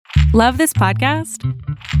Love this podcast?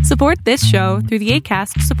 Support this show through the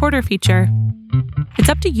Acast supporter feature. It's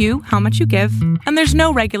up to you how much you give, and there's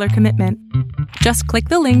no regular commitment. Just click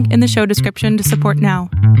the link in the show description to support now.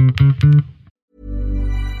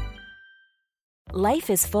 Life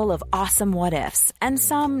is full of awesome what-ifs, and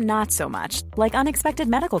some not so much, like unexpected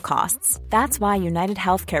medical costs. That's why United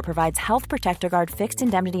Healthcare provides Health Protector Guard fixed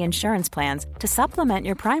indemnity insurance plans to supplement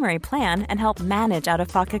your primary plan and help manage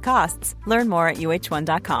out-of-pocket costs. Learn more at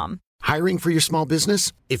uh1.com. Hiring for your small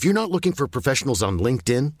business? If you're not looking for professionals on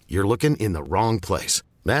LinkedIn, you're looking in the wrong place.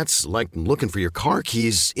 That's like looking for your car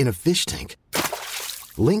keys in a fish tank.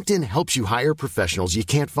 LinkedIn helps you hire professionals you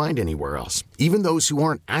can't find anywhere else, even those who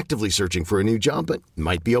aren't actively searching for a new job but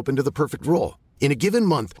might be open to the perfect role. In a given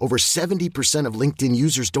month, over 70% of LinkedIn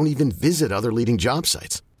users don't even visit other leading job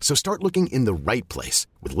sites. So start looking in the right place.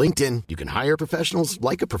 With LinkedIn, you can hire professionals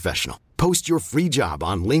like a professional. Post your free job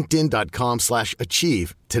on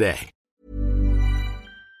linkedin.com/achieve today.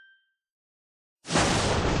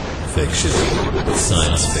 Fiction,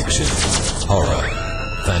 science fiction, horror,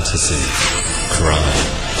 fantasy, crime,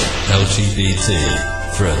 LGBT,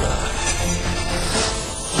 thriller.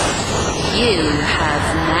 You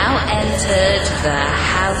have now entered the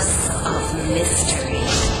House of Mystery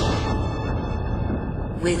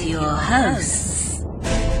with your hosts,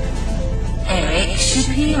 Eric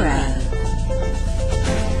Shapiro,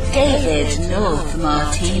 David North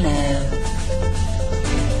Martino,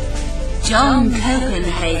 John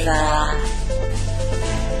Copenhaver,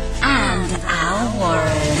 and Al Warren.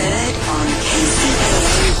 Heard on KCAA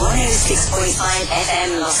 106.5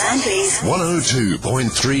 FM Los Angeles,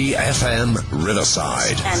 102.3 FM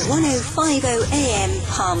Riverside, and 105.0 AM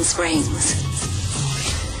Palm Springs.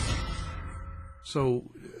 So,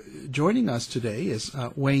 joining us today is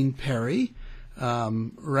Wayne Perry,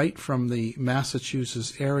 right from the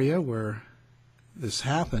Massachusetts area where this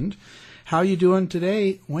happened. How are you doing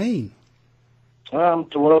today, Wayne? I'm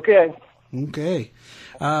doing okay. Okay.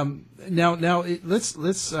 Now,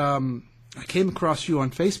 let's. I came across you on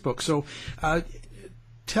Facebook. So,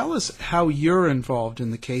 tell us how you're involved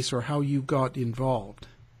in the case, or how you got involved.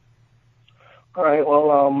 All right.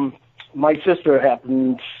 Well, my sister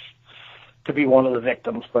happened to be one of the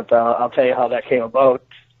victims, but I'll tell you how that came about.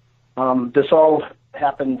 This all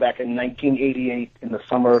happened back in 1988, in the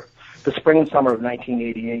spring and summer of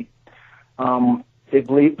 1988. They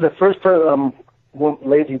believe the first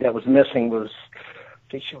lady that was missing was,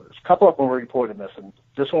 a couple of them were reported missing.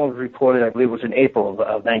 This one was reported, I believe, was in April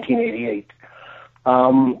of 1988.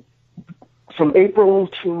 From April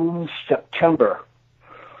to September,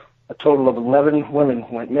 a total of 11 women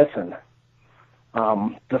went missing.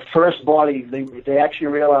 The first body, they actually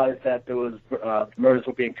realized that there was murders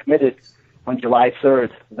were being committed on July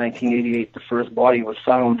 3rd, 1988. The first body was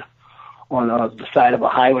found on the side of a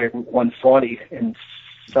highway, 140, in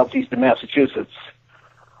southeastern Massachusetts.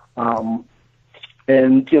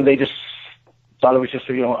 And they just thought it was just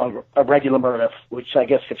a regular murder, which I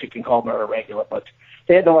guess if you can call murder regular, but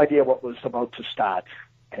they had no idea what was about to start.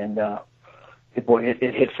 And it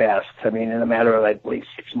hit fast. I mean, in a matter of, I believe,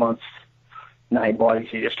 6 months, 9 bodies,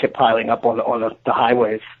 they just kept piling up on the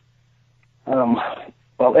highways.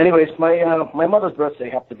 Well, anyways, my mother's birthday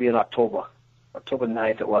happened to be in October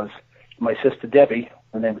 9th it was. My sister Debbie,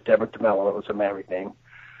 her name was Deborah DeMello, it was her married name.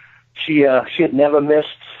 She had never missed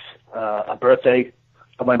a birthday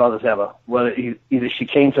of my mother's ever. Whether either she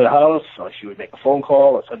came to the house or she would make a phone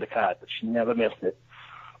call or send a card, but she never missed it.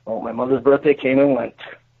 Well, my mother's birthday came and went.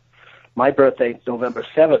 My birthday, November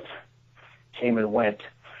 7th, came and went.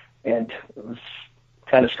 And it was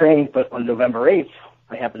kind of strange, but on November 8th,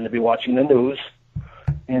 I happened to be watching the news.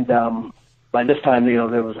 And by this time, there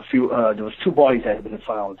was there was 2 bodies that had been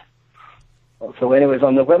found. So anyways,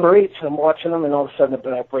 on November 8th, I'm watching them, and all of a sudden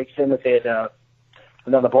it breaks in that they had,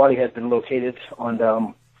 another body had been located on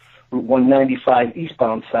Route 195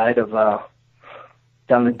 eastbound side of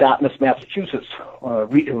down in Dartmouth, Massachusetts.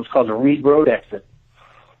 It was called the Reed Road exit.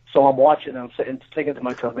 So I'm watching, I'm thinking to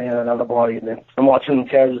myself, man, another body. And then I'm watching them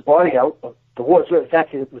carry this body out. The woods,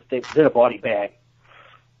 exactly, it was in a body bag.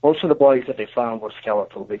 Most of the bodies that they found were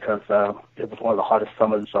skeletal because it was one of the hottest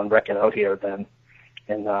summers on record out here then.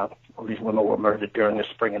 And all these women were murdered during the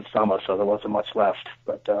spring and summer, so there wasn't much left.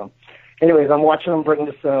 But anyways, I'm watching them bring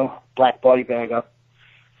this black body bag up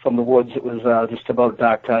from the woods. It was just about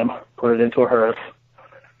dark time. Put it into a hearse.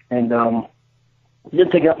 And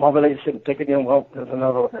didn't think up of it. They just didn't think, well, there's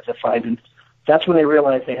another one that they're finding. That's when they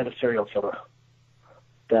realized they had a serial killer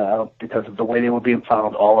because of the way they were being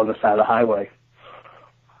found all on the side of the highway.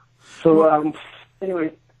 So,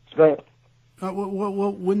 anyway, go ahead.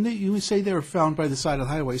 Well, when you say they were found by the side of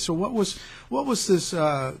the highway, so what was this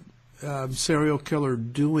serial killer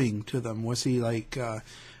doing to them? Was he like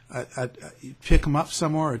pick them up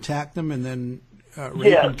somewhere, attack them, and then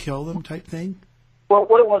rape and kill them type thing? Well,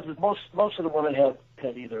 what it was is most of the women had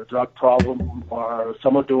either a drug problem or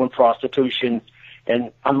someone doing prostitution.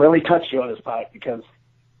 And I'm really touchy on this part because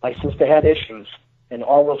my sister had issues, and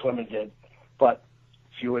all those women did. But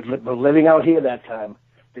if you were living out here that time,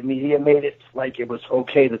 the media made it like it was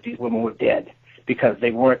okay that these women were dead because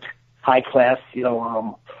they weren't high class,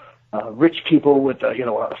 rich people with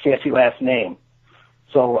a fancy last name.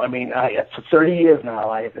 So I mean, for 30 years now,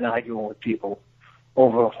 I have been arguing with people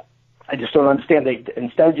over. I just don't understand. They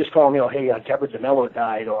instead of just calling me, hey, Deborah DeMello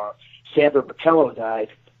died or Sandra Bocello died,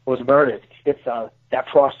 was murdered. It's that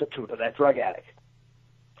prostitute or that drug addict.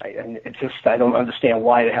 And it's just, I don't understand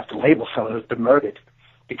why they have to label someone who's been murdered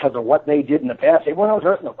because of what they did in the past. They weren't out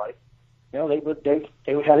hurting nobody.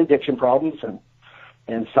 They had addiction problems,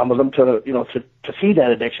 and some of them to feed that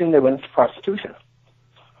addiction, they went into prostitution.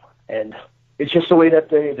 And it's just the way that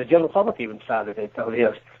the general public even started it.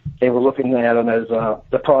 They were looking at them as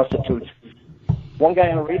the prostitutes. One guy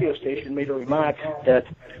on a radio station made a remark that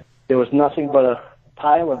there was nothing but a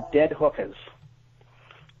pile of dead hookers.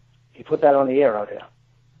 He put that on the air out here.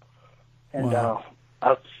 And wow.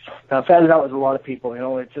 I found it out with a lot of people.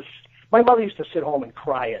 It's just, my mother used to sit home and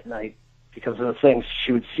cry at night because of the things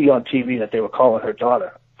she would see on TV that they were calling her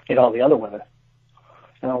daughter and all the other women.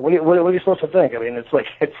 What are you supposed to think? I mean, it's like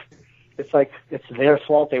it's their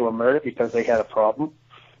fault they were murdered because they had a problem.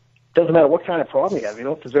 Doesn't matter what kind of problem you have. You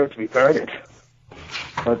don't deserve to be murdered.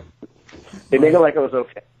 But they made it like it was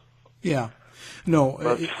okay. Yeah. No,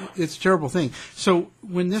 it's a terrible thing. So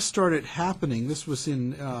when this started happening, this was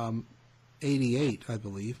in 88, I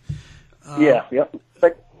believe. Yeah.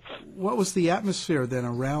 What was the atmosphere then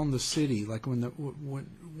around the city? Like when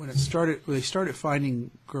it started, when they started finding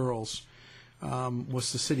girls,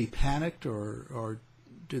 was the city panicked or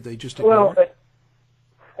did they just ignore it?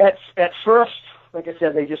 Well, at first, like I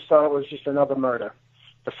said, they just thought it was just another murder,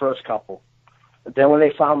 the first couple. But then when they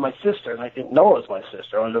found my sister, and I didn't know it was my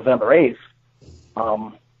sister, on November 8th,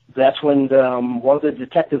 that's when one of the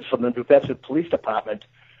detectives from the New Bedford Police Department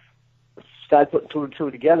started putting two and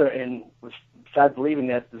two together and started believing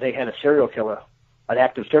that they had a serial killer, an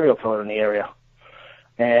active serial killer in the area.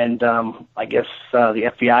 And I guess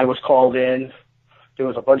the FBI was called in. There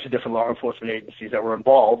was a bunch of different law enforcement agencies that were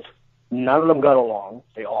involved. None of them got along.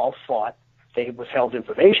 They all fought. They withheld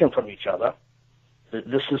information from each other.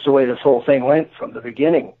 This is the way this whole thing went from the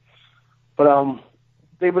beginning. But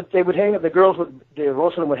they would hang. The girls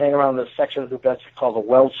most of them would hang around this section of New Bedford called the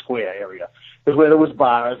Wells Square area. It was where there was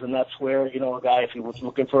bars, and that's where a guy, if he was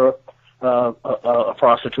looking for a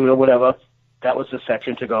prostitute or whatever, that was the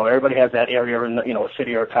section to go. Everybody has that area in a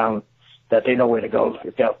city or a town that they know where to go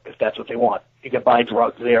if that's what they want. You can buy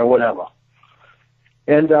drugs there or whatever.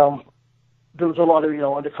 And there was a lot of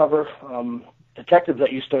undercover detectives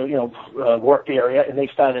that used to work the area, and they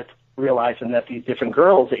started realizing that these different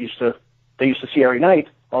girls that they used to see every night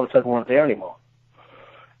all of a sudden weren't there anymore.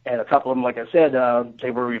 And a couple of them, like I said,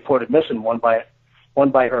 they were reported missing. One by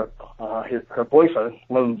her boyfriend.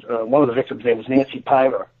 One of the victims' name was Nancy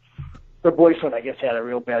Piver. Her boyfriend, I guess, had a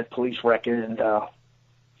real bad police record, and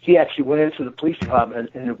he actually went into the police department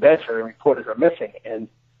in New Bedford and reported her missing. And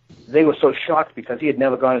they were so shocked because he had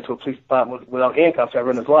never gone into a police department without handcuffs ever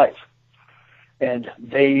in his life. And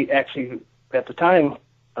they actually, at the time,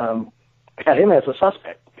 had him as a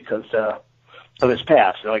suspect because of his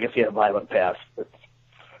past. So I guess he had a violent past. But,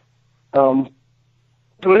 so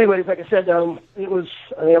anyways, like I said, it was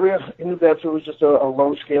an area in New Bedford. It was just a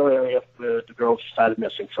low-scale area where the girls started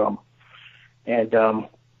missing from. And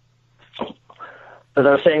as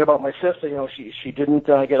I was saying about my sister, she didn't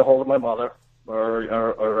get a hold of my mother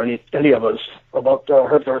or any of us about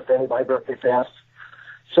her birthday, my birthday fast.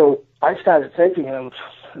 So I started thinking, and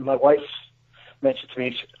my wife mentioned to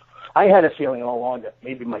me, I had a feeling all along that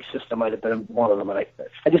maybe my sister might have been one of them, and I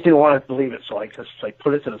just didn't want to believe it, so I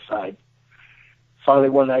put it to the side. Finally,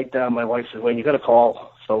 one night, my wife said, "Wayne, you got to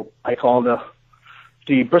call." So I called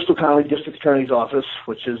the Bristol County District Attorney's Office,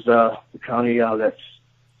 which is the county the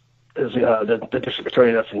district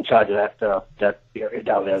attorney that's in charge of that area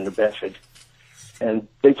down there in New Bedford. And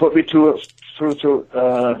they put me through to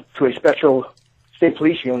a special state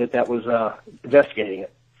police unit that was investigating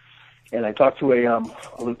it. And I talked to a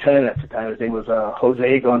lieutenant at the time. His name was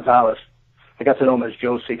Jose Gonzalez. I got to know him as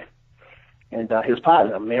Josie. And his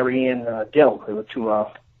partner, Mary Ann Dill. They were two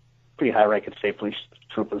pretty high-ranking state police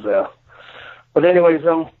troopers there. But anyways,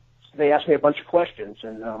 they asked me a bunch of questions,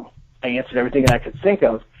 and I answered everything I could think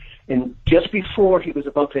of. And just before he was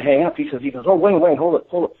about to hang up, he goes, "Oh, Wayne, hold it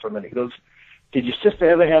for a minute." He goes, did your sister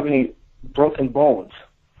ever have any broken bones?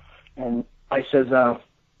 And I says, I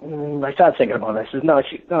started thinking about it. I says, no,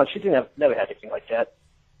 she never had anything like that.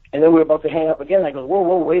 And then we were about to hang up again. I go,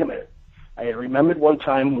 whoa, wait a minute. I had remembered one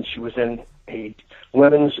time when she was in a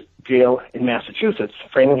women's jail in Massachusetts,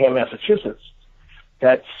 Framingham, Massachusetts,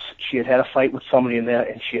 that she had a fight with somebody in there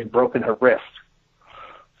and she had broken her wrist.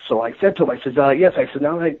 So I said to him, I said, yes. I said,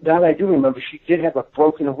 now that I do remember, she did have a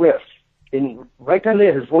broken wrist. And right down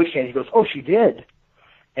there, his voice changed. He goes, oh, she did.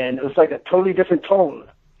 And it was like a totally different tone.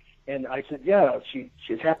 And I said, yeah, she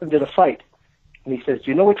happened in a fight. And he says, do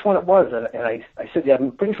you know which one it was? And I said, yeah,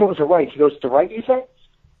 I'm pretty sure it was the right. He goes, the right, you say?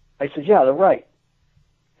 I said, yeah, the right.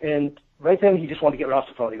 And right then, he just wanted to get off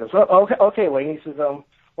the phone. He goes, oh, okay, Wayne. He says,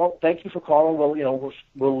 well, thank you for calling.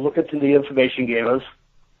 We'll look into the information you gave us,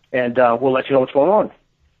 and we'll let you know what's going on.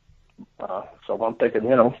 So I'm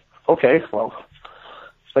thinking, okay, well,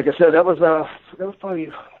 like I said, that was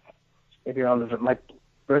probably maybe around my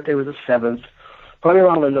birthday was the 7th, probably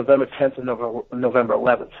around the November 10th and November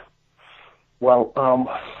 11th. Well,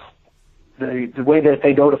 the way that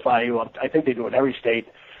they notify you, I think they do it in every state,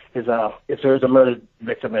 is if there is a murder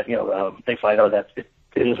victim, they find out that it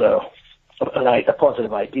is a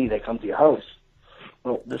positive ID. They come to your house.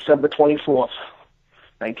 Well, December 24th,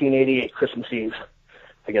 1988, Christmas Eve,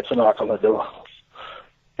 I get a knock on the door,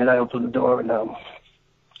 and I open the door, and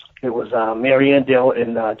it was Mary Ann Dill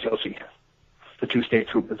and Josie, the two state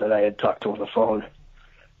troopers that I had talked to on the phone.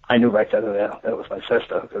 I knew right then and there that was my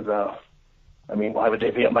sister, because why would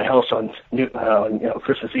they be at my house on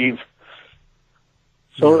Christmas Eve?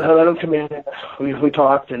 So I let him come in, and we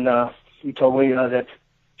talked, and he told me that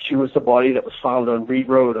she was the body that was found on Reed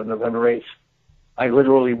Road on November 8th. I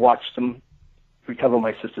literally watched them recover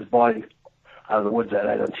my sister's body out of the woods that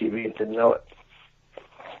night on TV and didn't know it.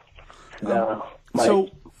 So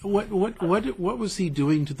what was he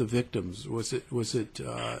doing to the victims? Was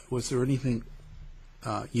there anything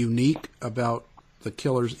unique about the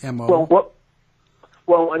killer's MO? What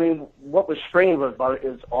was strange about it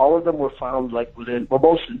is all of them were found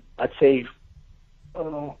most, I'd say,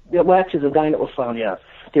 actually the guy that was found,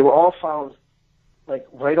 they were all found like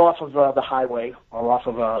right off of the highway or off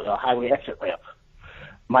of a highway exit ramp.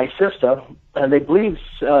 My sister, and they believe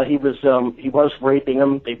he was raping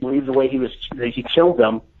them. They believe the way he killed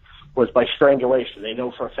them was by strangulation. They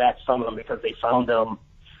know for a fact some of them because they found them,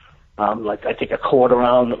 I think a cord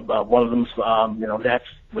around one of them's neck,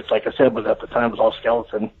 which, like I said, at the time was all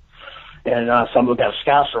skeleton, and some of them got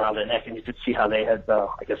scars around their neck, and you could see how they had,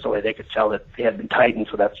 I guess the way they could tell that they had been tightened,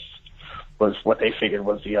 so that was what they figured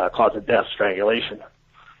was the cause of death, strangulation.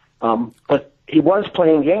 But he was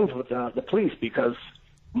playing games with the police because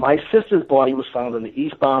my sister's body was found on the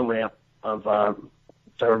eastbound ramp of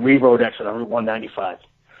the Reed Road exit on Route 195.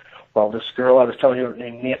 Well, this girl I was telling you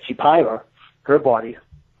named Nancy Piver, her body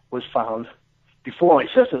was found before my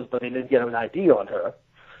sister's, but they didn't get an ID on her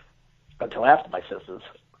until after my sister's.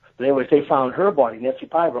 But anyways, they found her body, Nancy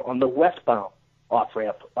Piver, on the westbound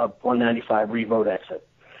off-ramp of 195 Reed Road exit.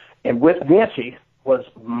 And with Nancy was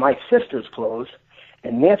my sister's clothes,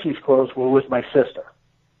 and Nancy's clothes were with my sister.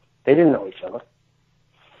 They didn't know each other.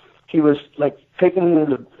 He was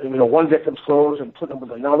taking one victim's clothes and putting them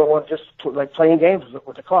with another one, just playing games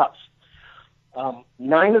with the cops.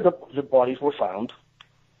 9 of the bodies were found.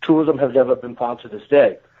 2 of them have never been found to this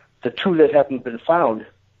day. The 2 that haven't been found,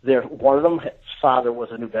 one of them's father was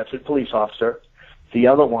a New Bedford police officer. The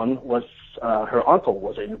other one was her uncle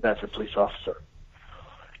was a New Bedford police officer.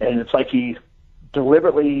 And it's like he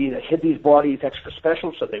deliberately hid these bodies extra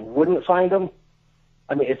special so they wouldn't find them.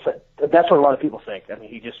 That's what a lot of people think.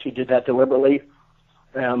 He did that deliberately.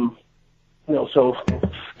 So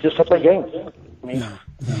just to play games.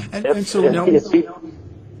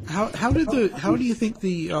 How do you think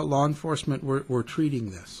the law enforcement were treating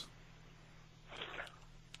this?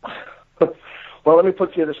 Well, let me put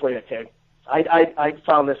it to you this way, okay? I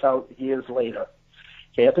found this out years later.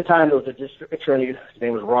 Okay, at the time there was a district attorney. His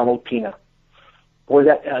name was Ronald Pena. Boy,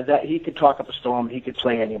 that he could talk up a storm. He could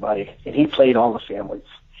play anybody, and he played all the families.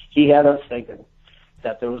 He had us thinking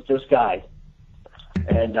that there was this guy,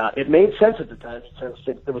 and it made sense at the time.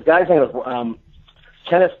 There was a guy's name was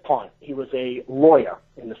Kenneth Pont. He was a lawyer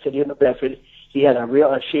in the city of New Bedford. He had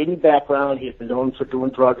a shady background. He had been known for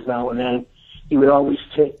doing drugs now and then. He would always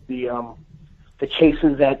take the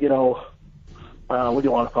cases that what do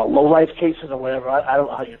you want to call low-life cases or whatever. I don't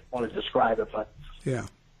know how you want to describe it, but yeah.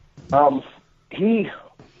 He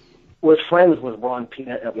was friends with Ron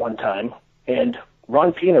Pena at one time, and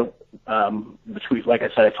Ron Pena, which like I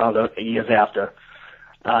said, I found out years after,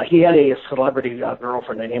 he had a celebrity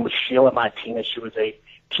girlfriend. Her name was Sheila Martinez. She was a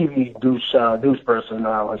TV news person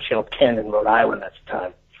on Channel 10 in Rhode Island at the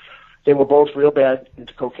time. They were both real bad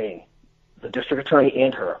into cocaine, the district attorney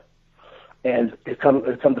and her. And it come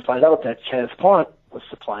to find out that Kenneth Pont was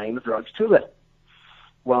supplying the drugs to them.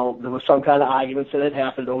 Well, there was some kind of arguments that had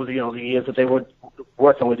happened over the years that they were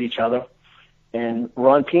working with each other. And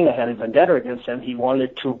Ron Pina had a vendetta against him. He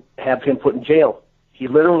wanted to have him put in jail. He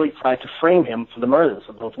literally tried to frame him for the murders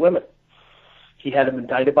of those women. He had him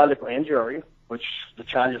indicted by the grand jury, which the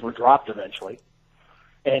charges were dropped eventually.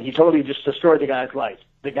 And he totally just destroyed the guy's life.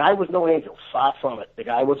 The guy was no angel, far from it. The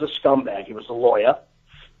guy was a scumbag. He was a lawyer.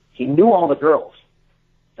 He knew all the girls.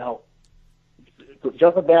 Now,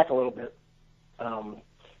 jumping back a little bit,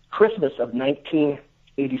 Christmas of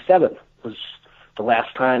 1987 was the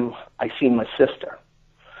last time I seen my sister.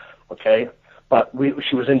 Okay, but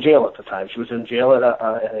she was in jail at the time. She was in jail at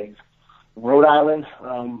a Rhode Island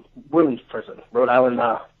women's prison. Rhode Island,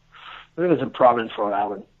 I think it was in Providence, Rhode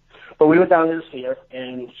Island. But we went down there to see her,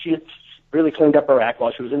 and she had really cleaned up her act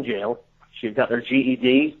while she was in jail. She had gotten her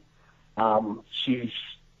GED. She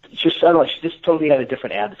just totally had a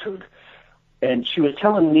different attitude. And she was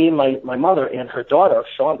telling me, my mother, and her daughter,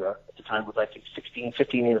 Chandra, at the time was, I think, 16,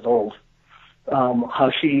 15 years old,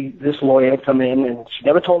 how this lawyer had come in, and she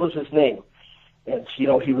never told us his name. And, he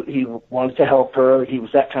wanted to help her. He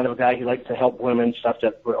was that kind of a guy. He liked to help women, stuff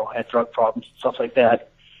that, had drug problems, stuff like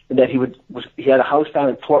that. And that he had a house down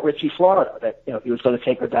in Port Richey, Florida, that, he was going to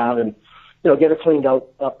take her down and, get her cleaned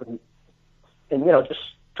up and just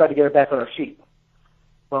try to get her back on her feet.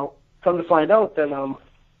 Well, come to find out that,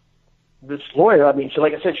 this lawyer,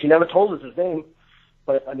 like I said, she never told us his name,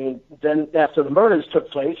 but, then after the murders took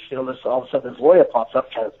place, all of a sudden this lawyer pops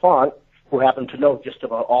up, Kenneth Pont, who happened to know just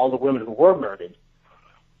about all the women who were murdered.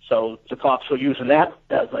 So the cops were using that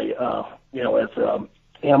as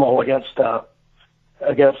ammo against the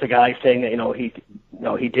guy, saying that,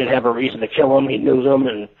 he did have a reason to kill him, he knew them,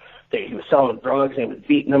 and he was selling drugs, and he was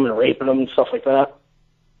beating them and raping them and stuff like that.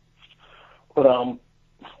 But,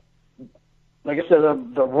 like I said,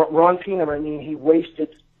 the Ron Pina, he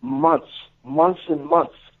wasted months and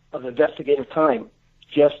months of investigative time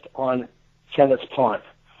just on Kenneth Pont.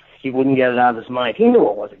 He wouldn't get it out of his mind. He knew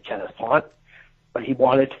it wasn't Kenneth Pont, but he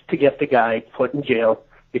wanted to get the guy put in jail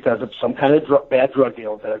because of some kind of bad drug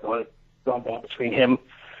deal that had gone down between him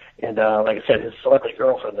and, like I said, his celebrity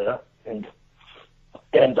girlfriend there, and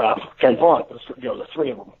Ken Pont, the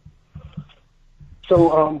three of them.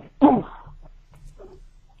 So,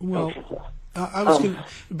 well, I was going,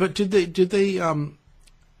 but did they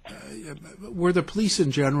were the police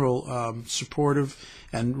in general supportive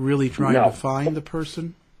and really trying to find the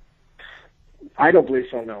person? I don't believe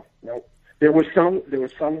so. No. There was some.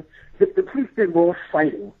 The police did more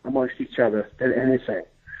fighting amongst each other than anything.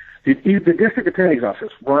 The district attorney's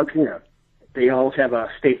office, Ron Pina, they always have a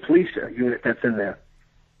state police unit that's in there.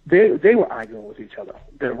 They were arguing with each other.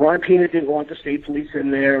 Ron Pina didn't want the state police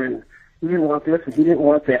in there, and he didn't want this and he didn't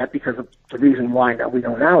want that, because of the reason why that we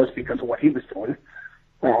know now is because of what he was doing.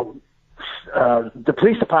 The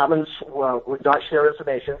police departments would not share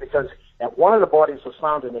information because one of the bodies was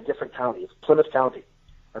found in a different county, Plymouth County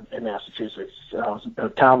in Massachusetts, a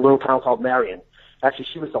little town called Marion. Actually,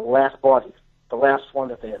 she was the last body, the last one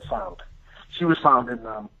that they had found. She was found in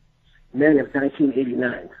May of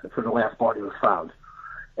 1989. That's where the last body was found.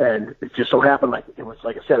 And it just so happened, like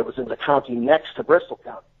I said, it was in the county next to Bristol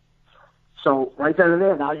County. So right then and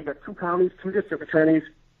there, now you've got two counties, two district attorneys,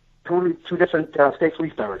 totally two different state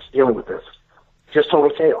police powers dealing with this. Just total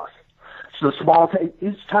chaos. So the small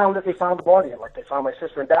each town that they found the body in, like they found my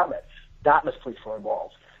sister in Dartmouth police were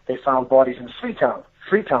involved. They found bodies in Freetown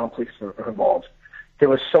police were involved. There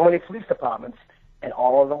were so many police departments, and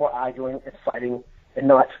all of them were arguing and fighting and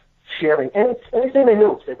not sharing anything they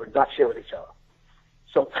knew. They would not share with each other.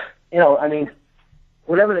 So,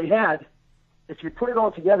 whatever they had, if you put it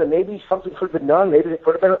all together, maybe something could have been done. Maybe it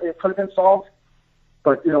could have been solved.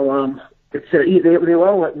 But they were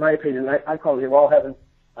all, in my opinion, I call it, they were all having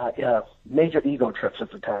major ego trips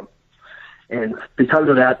at the time, and because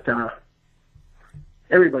of that,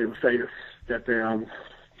 everybody would say that the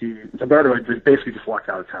murderer just basically just walked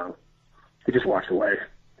out of town. He just walked away.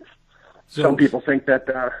 So, some people think that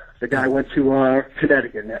the guy went to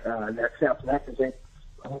Connecticut, that South African.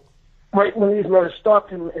 Right when these murders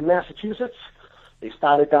stopped in Massachusetts, they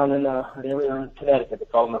started down in an area in Connecticut. They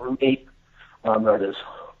called them the Route 8 murders.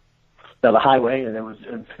 Now the highway, and it was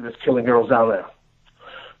killing girls down there.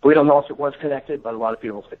 We don't know if it was connected, but a lot of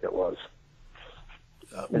people think it was.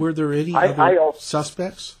 Were there any other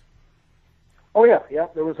suspects? Oh yeah.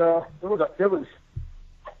 There was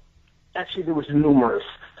numerous.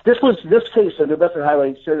 This case of the New Bedford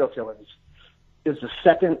Highway serial killings is the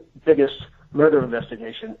second biggest murder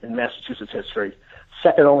investigation in Massachusetts history,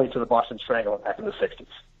 second only to the Boston Strangler back in the 60s.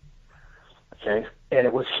 Okay? And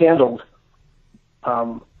it was handled,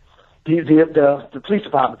 the police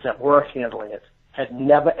departments that were handling it had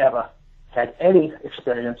never, ever had any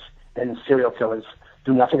experience in serial killers,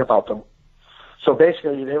 do nothing about them. So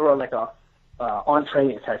basically, they were like a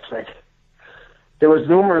on-training type thing. There was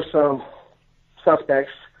numerous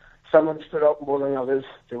suspects. Some of them stood out more than others.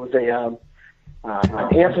 There was Anthony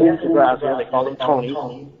DeGrazia, they called him Tony.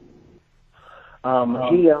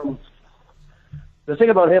 The thing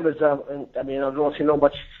about him is, I don't know if you know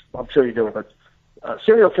much, I'm sure you do, but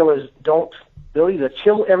serial killers they'll either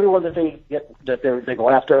kill everyone that they go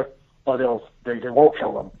after, or they won't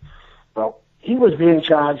kill them. Well, he was being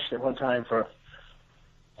charged at one time for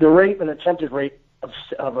the rape and attempted rape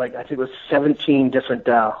of like, I think it was 17 different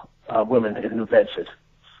women in New Bedford.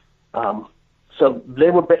 So they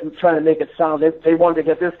were trying to make it sound, they wanted to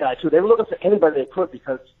get this guy too. They were looking for anybody they could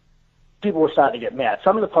because people were starting to get mad.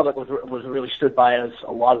 Some of the public was really stood by us,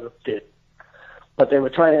 a lot of them did. But they were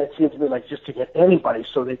trying to, it seemed to me like, just to get anybody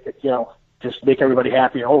so they could, just make everybody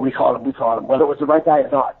happy. Oh, we caught him, whether it was the right guy or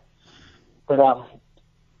not. But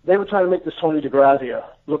they were trying to make this Tony DeGrazia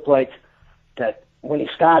look like that when he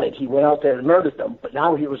started, he went out there and murdered them, but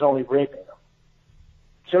now he was only raping them.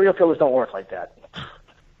 Serial killers don't work like that.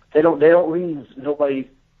 They don't leave nobody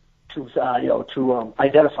to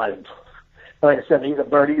identify them. Like I said, they either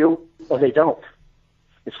murder you or they don't.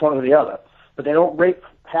 It's one or the other. But they don't rape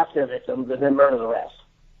half their victims and then murder the rest.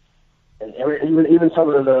 And even some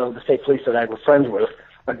of the state police that I was friends with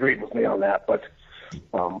agreed with me on that. But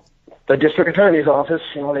the district attorney's office,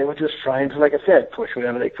 they were just trying to, like I said, push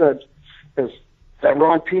whatever they could. Because that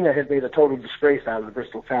Ron Pena had made a total disgrace out of the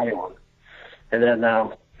Bristol County one. And then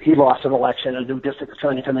he lost an election, a new district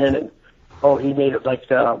attorney come in, and he made it like,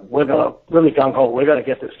 we're going to really gung-ho, we're going to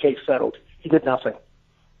get this case settled. He did nothing.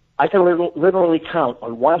 I can literally count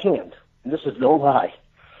on one hand, and this is no lie,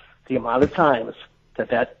 the amount of times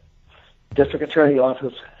that district attorney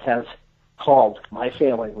office has called my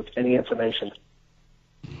family with any information.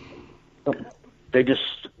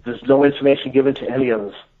 There's no information given to any of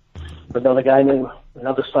us.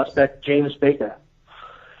 Another suspect, James Baker,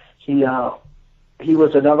 he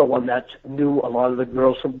was another one that knew a lot of the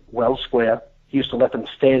girls from Wells Square. He used to let them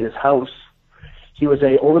stay at his house. He was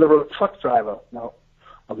a over-the-road truck driver. Now,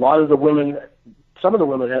 a lot of the women, some of the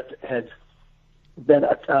women had been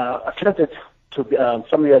attempted to,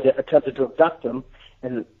 somebody had attempted to abduct them,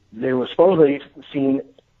 and they were supposedly seen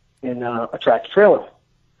in a tractor trailer,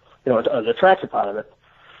 the tractor part of it.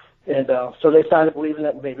 And so they started believing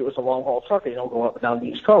that maybe it was a long-haul trucker, going up and down the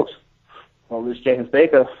East Coast. Well, this James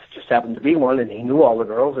Baker just happened to be one, and he knew all the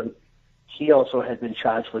girls, and he also had been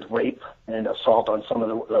charged with rape and assault on some of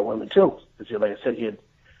the women, too. Because, like I said, he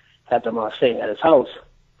had them staying at his house.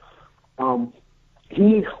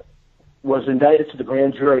 He was indicted to the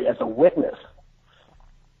grand jury as a witness.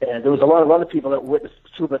 And there was a lot of other people that witnessed,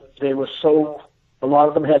 too, but they were a lot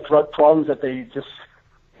of them had drug problems that I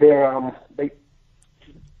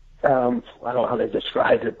don't know how they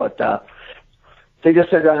described it, but they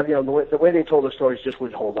just said, the way they told the stories just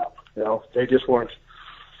wouldn't hold up. They just weren't.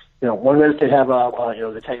 1 minute they'd have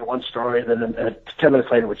they tell you one story, then 10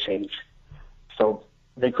 minutes later it would change. So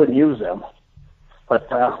they couldn't use them. But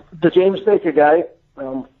the James Baker guy,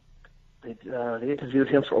 they interviewed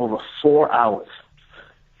him for over 4 hours.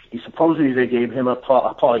 Supposedly they gave him a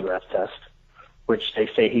polygraph test, which they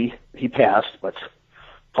say he passed, but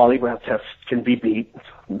polygraph tests can be beat.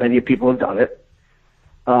 Many people have done it.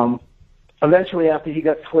 Eventually, after he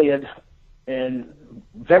got cleared, and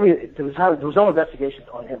there was no investigation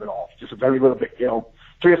on him at all. Just a very little bit, 3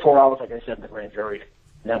 or 4 hours, like I said, in the grand jury,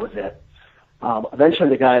 and that was it. Eventually,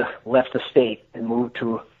 the guy left the state and moved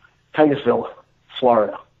to Titusville,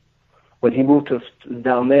 Florida. When he moved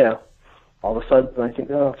down there, all of a sudden, I think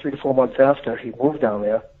 3 to 4 months after he moved down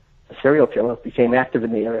there, a serial killer became active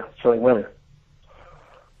in the area, killing women.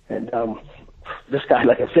 And this guy,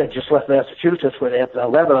 like I said, just left Massachusetts where they have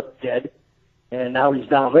 11 up dead, and now he's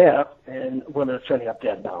down there, and women are turning up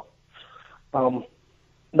dead now.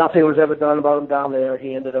 Nothing was ever done about him down there.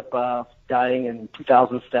 He ended up dying in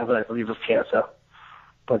 2007, I believe, of cancer.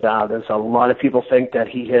 But there's a lot of people think that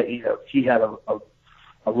he had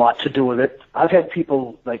a lot to do with it. I've had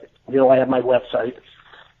people, I have my website.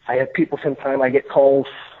 I have people, sometimes I get calls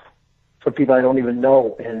from people I don't even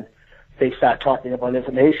know, and they start talking about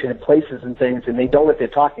information and places and things, and they know what they're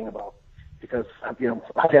talking about. Because,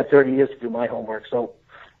 I've had 30 years to do my homework, so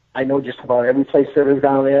I know just about every place there is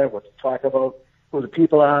down there, what to talk about, who the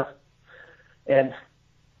people are. And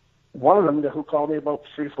one of them who called me about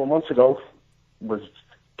 3 or 4 months ago, was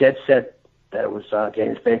dead set that it was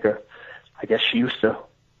James Baker. I guess she used to,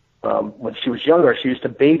 when she was younger, she used to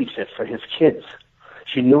babysit for his kids.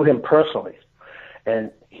 She knew him personally.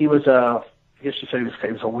 And he was, I guess she said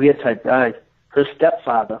he was a weird type guy. Her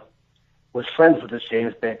stepfather was friends with this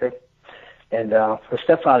James Baker, and her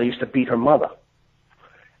stepfather used to beat her mother.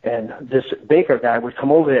 And this Baker guy would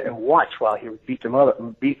come over there and watch while he would beat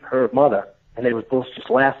her mother, and they would both just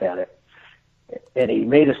laugh at it. And he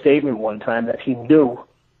made a statement one time that he knew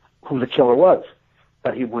who the killer was,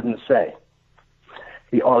 but he wouldn't say.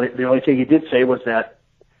 The only thing he did say was that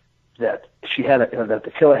she had that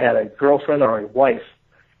the killer had a girlfriend or a wife,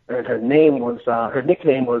 and her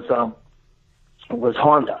nickname was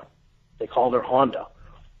Honda. They called her Honda.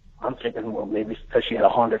 I'm thinking, well, maybe because she had a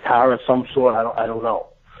Honda car of some sort. I don't know.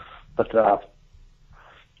 But the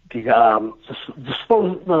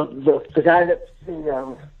guy that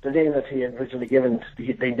the name that he had originally given,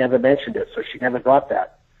 they never mentioned it, so she never got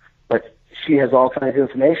that. But she has all kinds of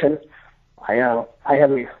information. I have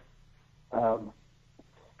a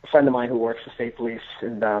friend of mine who works for state police,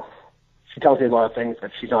 and she tells me a lot of things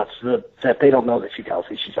that they don't know that she tells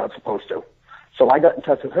me she's not supposed to. So I got in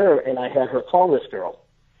touch with her, and I had her call this girl,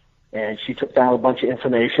 and she took down a bunch of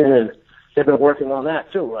information, and they've been working on that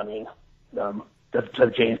too. I mean, the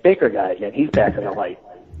James Baker guy again, he's back in the light.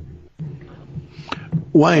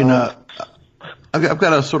 Wayne, I've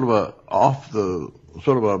got a sort of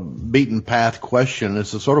a beaten path question.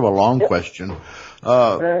 It's a sort of a long question.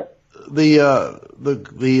 The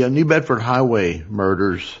New Bedford Highway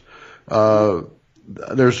murders.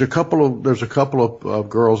 There's a couple of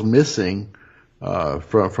girls missing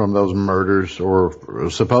from those murders, or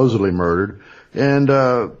supposedly murdered, and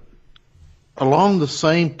along the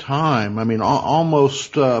same time, I mean,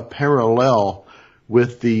 almost parallel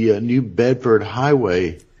with the New Bedford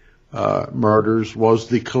Highway murders was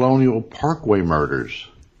the Colonial Parkway murders.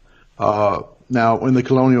 Now, in the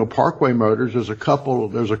Colonial Parkway murders, there's a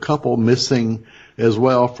couple missing as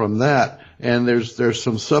well from that, and there's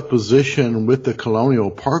some supposition with the Colonial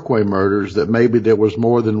Parkway murders that maybe there was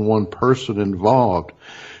more than one person involved.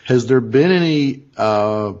 Has there been any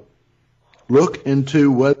look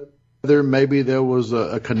into whether maybe there was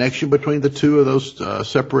a connection between the two of those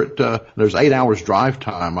separate? There's 8 hours drive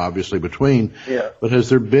time, obviously, between. Yeah. But has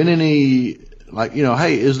there been any,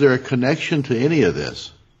 hey, is there a connection to any of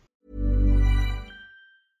this?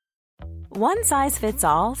 One size fits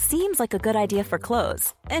all seems like a good idea for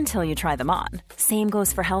clothes until you try them on. Same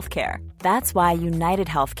goes for healthcare. That's why United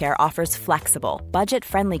Healthcare offers flexible,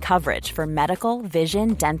 budget-friendly coverage for medical,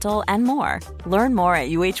 vision, dental, and more. Learn more at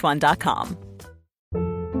uh1.com.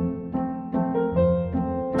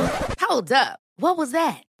 Hold up. What was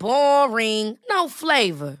that? Boring. No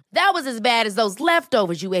flavor. That was as bad as those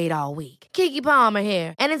leftovers you ate all week. Keke Palmer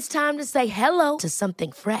here, and it's time to say hello to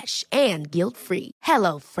something fresh and guilt-free.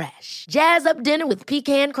 Hello Fresh. Jazz up dinner with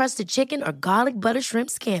pecan-crusted chicken or garlic butter shrimp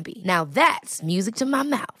scampi. Now that's music to my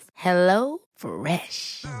mouth. Hello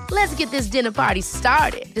Fresh. Let's get this dinner party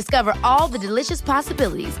started. Discover all the delicious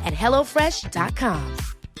possibilities at HelloFresh.com.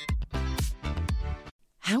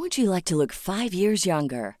 How would you like to look 5 years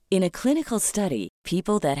younger? In a clinical study,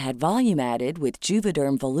 people that had volume added with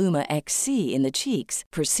Juvederm Voluma XC in the cheeks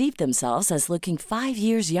perceived themselves as looking 5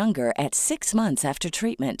 years younger at 6 months after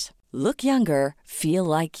treatment. Look younger, feel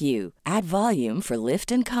like you. Add volume for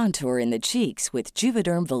lift and contour in the cheeks with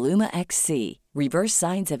Juvederm Voluma XC. Reverse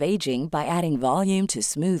signs of aging by adding volume to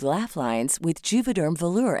smooth laugh lines with Juvederm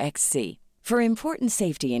Volure XC. For important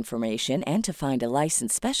safety information and to find a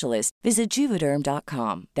licensed specialist, visit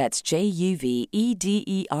Juvederm.com. That's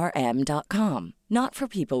JUVEDERM.com. Not for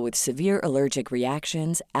people with severe allergic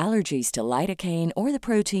reactions, allergies to lidocaine, or the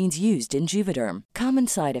proteins used in Juvederm. Common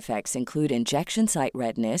side effects include injection site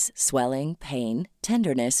redness, swelling, pain,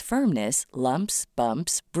 tenderness, firmness, lumps,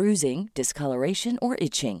 bumps, bruising, discoloration, or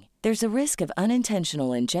itching. There's a risk of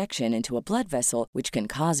unintentional injection into a blood vessel, which can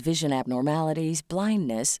cause vision abnormalities,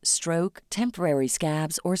 blindness, stroke, temporary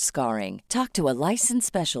scabs, or scarring. Talk to a licensed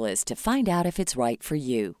specialist to find out if it's right for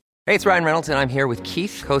you. Hey, it's Ryan Reynolds, and I'm here with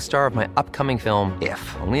Keith, co-star of my upcoming film,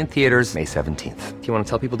 If, only in theaters May 17th. Do you want to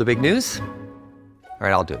tell people the big news? All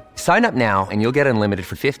right, I'll do it. Sign up now and you'll get unlimited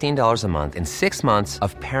for $15 a month and 6 months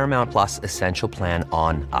of Paramount Plus Essential Plan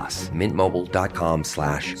on us.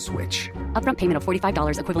 MintMobile.com/switch. Upfront payment of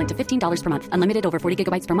 $45 equivalent to $15 per month. Unlimited over 40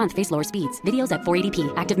 gigabytes per month. Face lower speeds. Videos at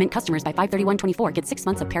 480p. Active Mint customers by 531.24 get 6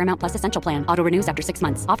 months of Paramount Plus Essential Plan. Auto renews after 6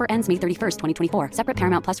 months. Offer ends May 31st, 2024. Separate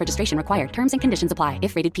Paramount Plus registration required. Terms and conditions apply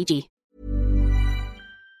if rated PG.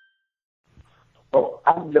 Well,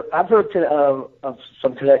 I've heard of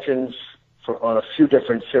some connections on a few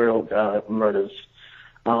different serial murders.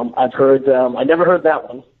 I've heard, I never heard that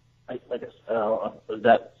one.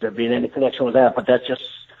 That there being any connection with that, but that's just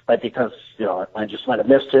because, I just might have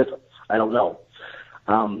missed it. I don't know.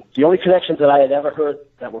 The only connections that I had ever heard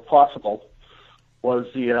that were possible was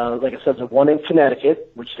like I said, the one in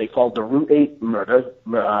Connecticut, which they called the Route 8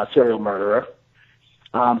 serial murderer.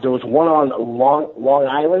 There was one on Long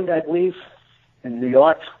Island, I believe, in New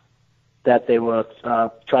York, that they were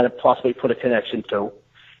trying to possibly put a connection to.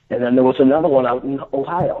 And then there was another one out in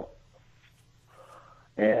Ohio.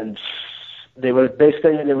 And they were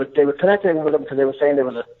basically, they were connecting with them because they were saying they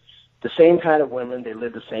were the same kind of women, they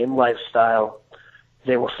lived the same lifestyle,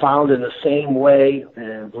 they were found in the same way,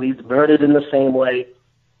 and believed murdered in the same way,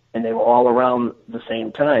 and they were all around the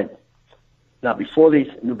same time. Now, before these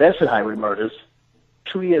New Bedford highway murders,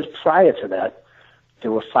 2 years prior to that,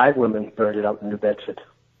 there were 5 women murdered out in New Bedford.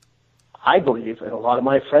 I believe, and a lot of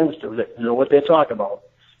my friends do, that know what they're talking about,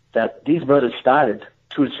 that these murders started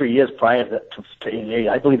 2 to 3 years prior to 88.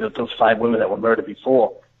 I believe that those 5 women that were murdered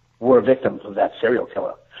before were victims of that serial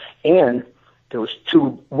killer. And there was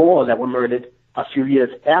 2 more that were murdered a few years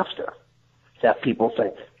after that people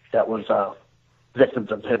think that was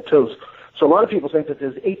victims of him too. So a lot of people think that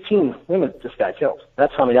there's 18 women this guy killed.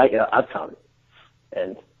 That's how many I've counted.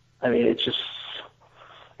 And I mean, it's just,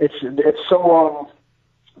 it's so,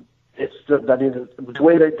 the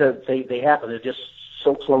way that they happen, they're just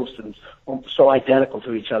so close and so identical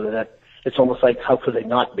to each other that it's almost like, how could they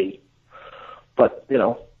not be? But,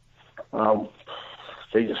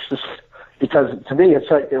 they just because to me, it's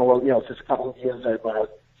like, it's just a couple of years of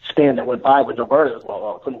span that went by with no murders.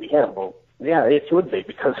 Well, it couldn't be him. Well, yeah, it would be,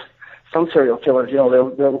 because some serial killers,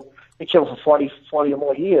 they kill for 40 or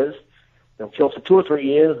more years. They'll kill for 2 or 3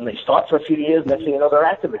 years, and they start for a few years, and next thing you know, they're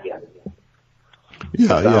active again.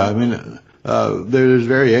 Yeah. I mean, there's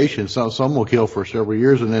variation. Some will kill for several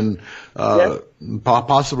years and then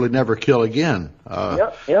possibly never kill again.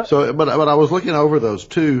 So, but I was looking over those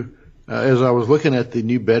too, as I was looking at the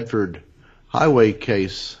New Bedford highway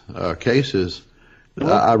cases.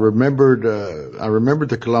 I remembered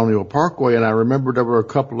the Colonial Parkway, and I remembered there were a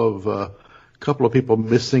couple of people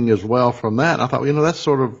missing as well from that. And I thought, that's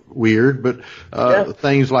sort of weird, but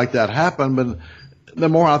things like that happen. But the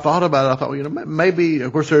more I thought about it, I thought, maybe,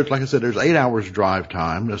 of course, there's, like I said, there's 8 hours drive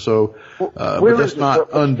time, so but that's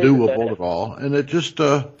not undoable at all. And it just,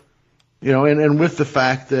 and with the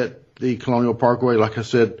fact that the Colonial Parkway, like I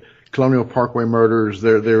said, Colonial Parkway murders,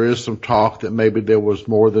 there is some talk that maybe there was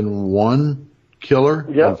more than one killer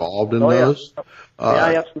involved in those.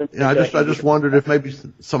 I just wondered if maybe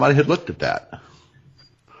somebody had looked at that.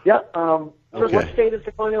 Yeah. What state is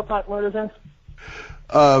the Colonial Park murders in?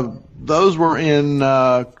 Those were in,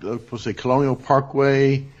 let's see, Colonial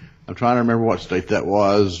Parkway. I'm trying to remember what state that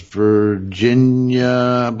was.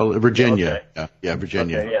 Virginia. Okay. Yeah,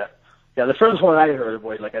 Virginia. Okay, yeah. The first one I heard of,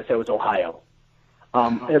 like I said, was Ohio.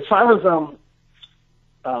 As far as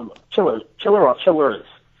killers,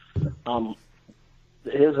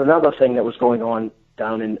 here's another thing that was going on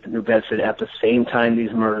down in New Bedford at the same time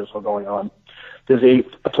these murders were going on. There's a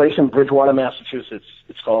place in Bridgewater, Massachusetts.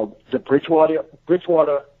 It's called the Bridgewater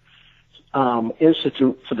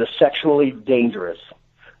Institute for the Sexually Dangerous.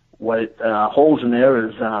 What it holds in there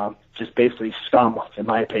is just basically scum, in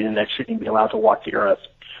my opinion, that shouldn't be allowed to walk the earth.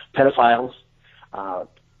 Pedophiles,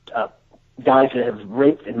 guys that have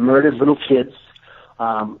raped and murdered little kids.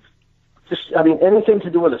 Anything to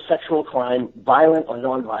do with a sexual crime, violent or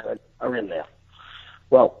non-violent, are in there.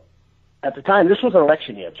 Well, at the time, this was an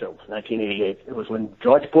election year too, 1988. It was when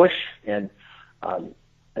George Bush and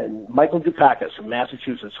Michael Dukakis from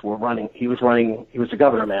Massachusetts were running. He was the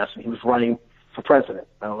governor of Mass, and he was running for president.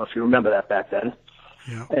 I don't know if you remember that back then.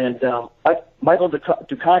 Yeah. And Michael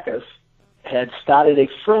Dukakis had started a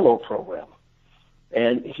furlough program,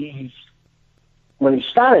 and when he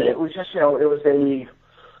started it was just, it was the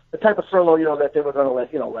type of furlough, that they were going to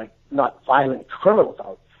let, like not violent criminals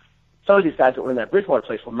out. Some of these guys that were in that Bridgewater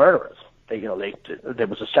place were murderers. There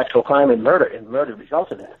was a sexual crime and murder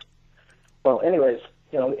resulted in it. Well, anyways,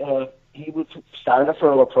 he was starting a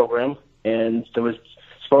furlough program, and there was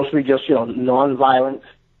supposed to be just, non-violent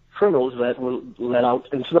criminals that were let out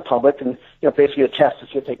into the public, and basically a test to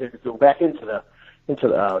see if they could go back into the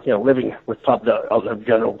living with the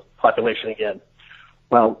general population again.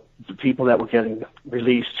 Well, the people that were getting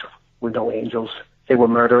released were no angels. They were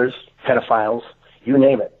murderers, pedophiles, you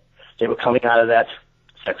name it. They were coming out of that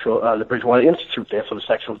the Bridgewater Institute there for the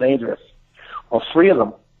sexual dangerous. Well, 3 of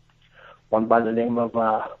them, one by the name of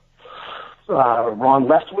Ron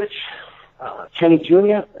Leftwich, Kenny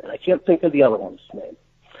Jr., and I can't think of the other one's name.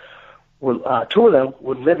 two of them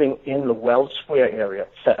were living in the Wells Square area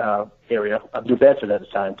of New Bedford at the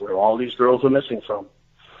time, where all these girls were missing from.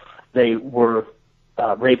 They were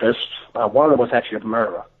rapists. One of them was actually a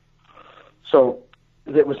murderer. So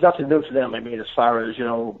there was nothing new to them. I mean, as far as,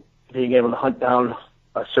 being able to hunt down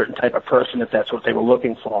a certain type of person, if that's what they were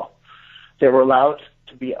looking for. They were allowed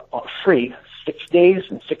to be free 6 days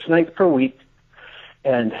and 6 nights per week,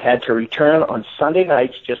 and had to return on Sunday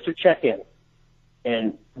nights just to check in.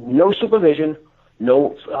 And no supervision,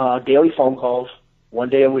 no daily phone calls, 1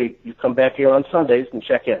 day a week. You come back here on Sundays and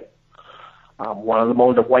check in. One of them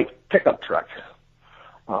owned a white pickup truck.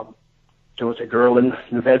 There was a girl in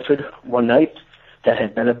New Bedford one night that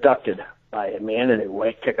had been abducted by a man in a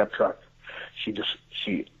white pickup truck.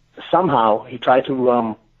 Somehow he tried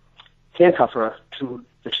to handcuff her to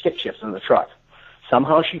the stick shifts in the truck.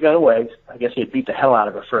 Somehow she got away. I guess he had beat the hell out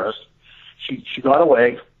of her first. She got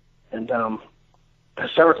away and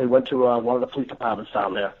hysterically went to one of the police departments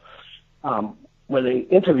down there. When they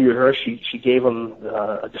interviewed her, she gave them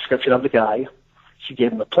a description of the guy. She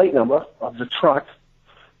gave them the plate number of the truck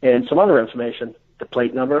and some other information. The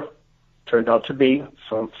plate number turned out to be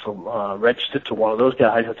from registered to one of those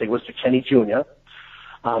guys. I think it was to Kenny Jr.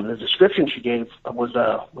 The description she gave was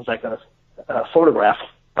like a photograph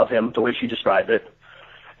of him, the way she described it,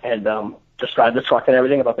 and described the truck and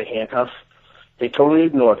everything about the handcuffs. They totally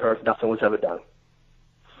ignored her. Nothing was ever done.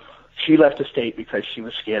 She left the state because she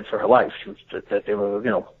was scared for her life. She was, that they were,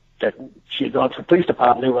 that she had gone to the police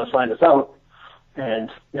department. They were going to find us out, and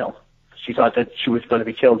she thought that she was going to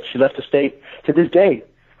be killed. She left the state. To this day,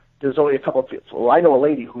 there's only a couple of people. Well, I know a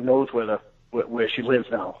lady who knows where she lives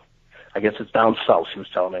now. I guess it's down south, she was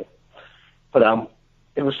telling me. But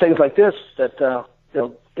it was things like this that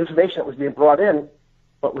information that was being brought in,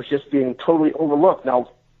 but was just being totally overlooked. Now,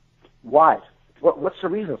 why? What's the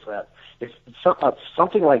reason for that? If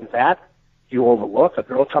something like that you overlook, a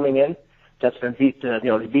girl coming in that's been beat,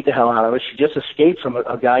 they beat the hell out of her. She just escaped from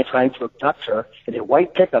a guy trying to abduct her in a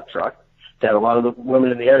white pickup truck that a lot of the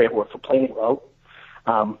women in the area were complaining about.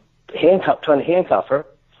 Trying to handcuff her.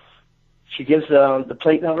 She gives the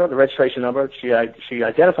plate number, the registration number. She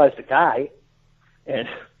identifies the guy, and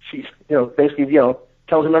she basically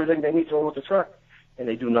tells them everything they need to know with the truck, and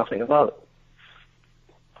they do nothing about it.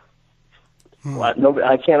 Well,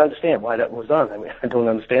 I can't understand why that was done. I mean, I don't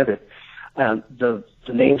understand it. The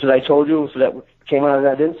names that I told you that came out of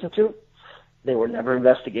that institute, they were never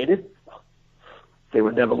investigated. They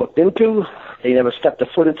were never looked into. They never stepped a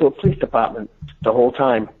foot into a police department the whole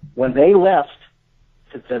time. When they left,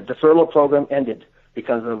 the furlough program ended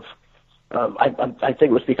because of, I think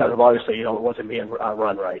it was because of, obviously, it wasn't being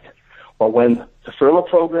run right. Well, when the furlough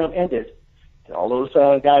program ended, and all those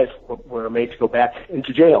guys were made to go back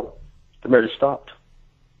into jail, the murder stopped.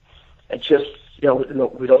 It just, we don't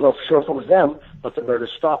know for sure if it was them, but the murder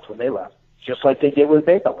stopped when they left, just like they did when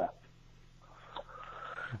Baker left.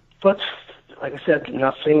 But, like I said,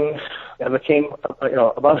 nothing ever came,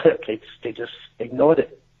 about it. They just ignored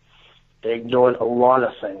it. They ignored a lot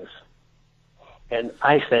of things. And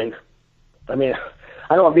I think, I don't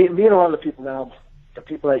know, being around the people now, the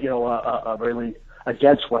people that, are really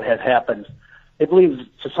against what had happened, they believe,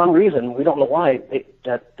 for some reason, we don't know why,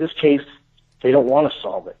 that this case, they don't want to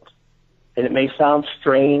solve it. And it may sound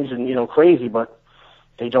strange and, crazy, but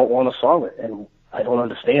they don't want to solve it. And I don't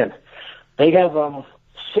understand. They have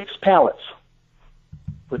 6 pallets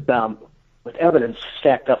with evidence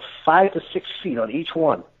stacked up 5 to 6 feet on each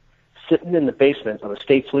one, sitting in the basement of a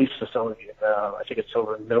state police facility. I think it's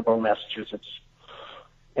over in Middleborough, Massachusetts.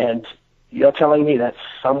 And you're telling me that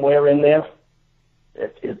somewhere in there,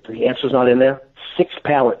 the answer's not in there? 6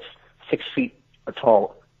 pallets, 6 feet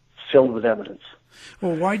tall, filled with evidence.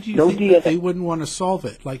 Well, why do you think that they wouldn't want to solve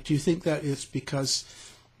it? Like, do you think that it's because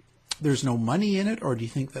there's no money in it, or do you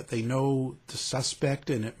think that they know the suspect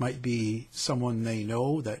and it might be someone they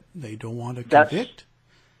know that they don't want to convict?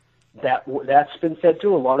 That's been said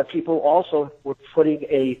too. A lot of people also were putting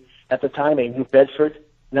at the time, a New Bedford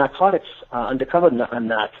narcotics undercover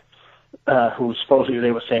nut, who supposedly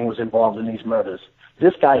they were saying was involved in these murders.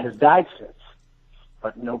 This guy has died since,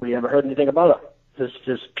 but nobody ever heard anything about it.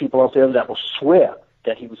 There's people out there that will swear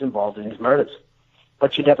that he was involved in these murders,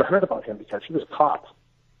 but you never heard about him because he was a cop.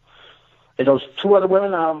 And those 2 other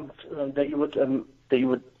women that you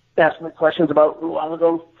would ask me questions about a while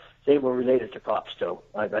ago, they were related to cops too.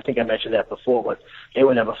 I think I mentioned that before, but they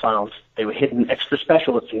were never found. They were hidden extra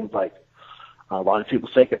special, it seemed like. A lot of people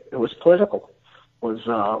think it was political. It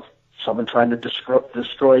was someone trying to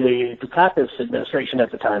destroy the Dukakis administration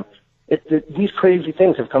at the time. These crazy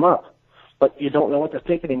things have come up, but you don't know what they're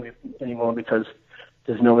thinking anymore because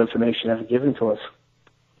there's no information ever given to us.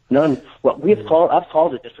 None. Well, I've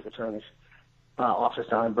called the district attorney's office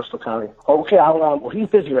down in Bristol County. Okay, well, he's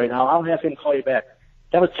busy right now. I'll have him call you back.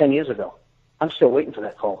 That was 10 years ago. I'm still waiting for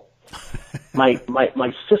that call. My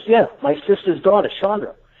sister's daughter,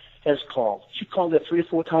 Chandra, has called. She called there 3 or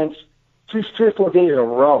 4 times, 3 or 4 days in a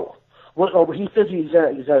row. Well, he's busy. He's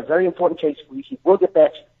got a very important case. He will get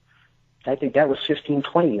back to you. I think that was 15,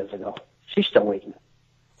 20 years ago. She's still waiting.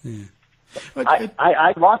 Yeah.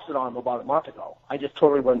 I lost it on him about a month ago. I just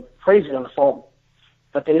totally went crazy on the phone.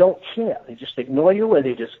 But they don't care. They just ignore you and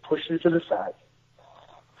they just push you to the side.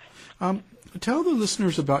 Tell the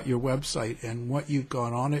listeners about your website and what you've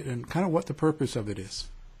got on it and kind of what the purpose of it is.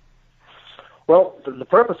 Well, the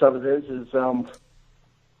purpose of it is some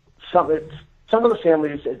of the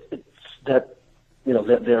families that, you know,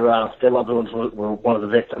 their loved ones were one of the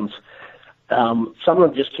victims. Some of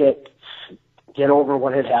them just can't get over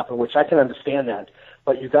what had happened, which I can understand that.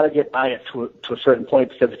 But you've got to get by it to a certain point,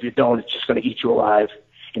 because if you don't, it's just going to eat you alive,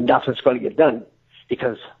 and nothing's going to get done,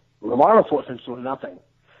 because law enforcement's doing nothing.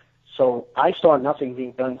 So I saw nothing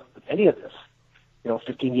being done with any of this.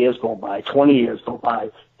 15 years go by, 20 years go by,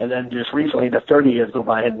 and then just recently the 30 years go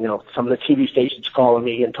by, and, some of the TV stations calling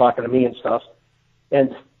me and talking to me and stuff.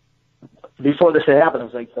 And before this had happened,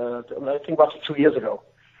 it was like, I think about 2 years ago,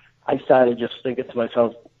 I started just thinking to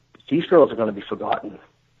myself, these girls are going to be forgotten.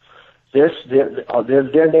 Their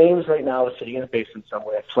names right now are sitting in a basement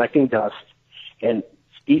somewhere, collecting dust, and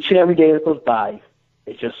each and every day that goes by,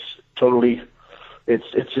 it just totally,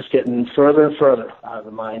 it's just getting further and further out of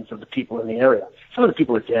the minds of the people in the area. Some of the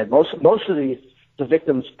people are dead. Most of the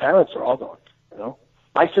victims' parents are all gone.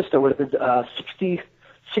 My sister would have been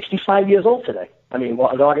 65 years old today. On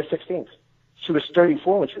August 16th. She was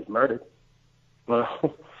 34 when she was murdered.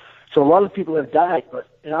 So a lot of people have died, but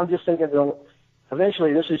I'm just thinking,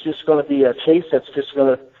 eventually this is just going to be a case that's just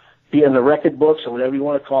going to be in the record books or whatever you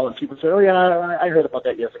want to call it. People say, oh, yeah, I heard about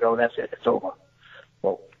that years ago, and that's it. It's over.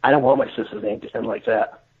 Well, I don't want my sister's name to end like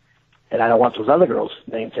that. And I don't want those other girls'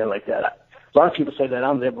 names to end like that. A lot of people say that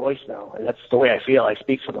I'm their voice now, and that's the way I feel. I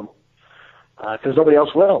speak for them. Because nobody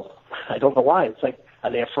else will. I don't know why. It's like,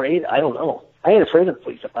 are they afraid? I don't know. I ain't afraid of the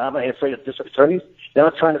police department. I ain't afraid of district attorneys. They're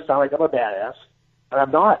not trying to sound like I'm a badass. But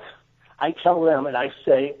I'm not. I tell them, and I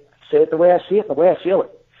say it the way I see it, the way I feel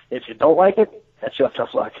it. If you don't like it, that's your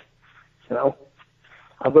tough luck.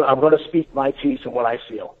 I'm going to speak my piece and what I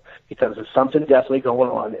feel, because there's something definitely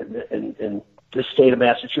going on in this state of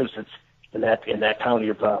Massachusetts, in that county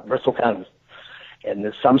of Bristol County, and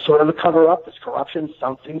there's some sort of a cover-up. There's corruption.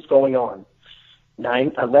 Something's going on.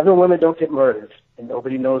 11 women don't get murdered, and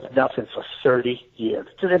nobody knows nothing for 30 years.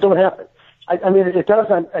 It don't happen. It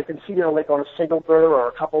does. I can see, like on a single murder or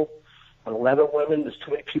a couple, on 11 women, there's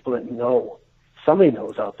too many people that know. Somebody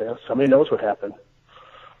knows out there. Somebody knows what happened.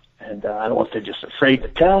 And I don't know if they're just afraid to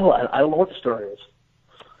tell. I don't know what the story is.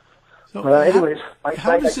 So but anyways, I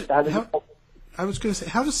was going to say,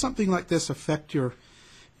 how does something like this affect your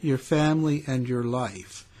family and your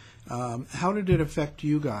life? How did it affect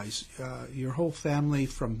you guys, your whole family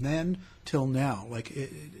from then till now? Like,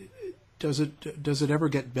 does it ever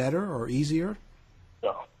get better or easier?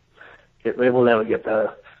 No, it will never get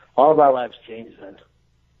better. All of our lives changed then.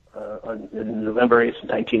 On November 8th,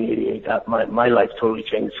 1988, my life totally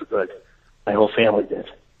changed for good. My whole family did.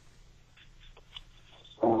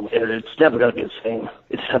 It's never going to be the same.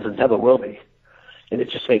 It never will be, and it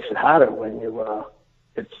just makes it harder when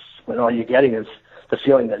when all you're getting is the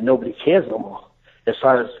feeling that nobody cares no more. As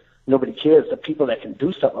far as nobody cares, the people that can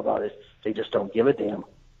do something about it, they just don't give a damn.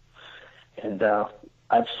 And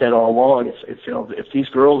I've said all along, if these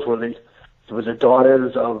girls were the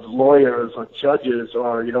daughters of lawyers or judges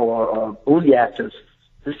or movie actors,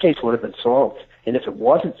 this case would have been solved. And if it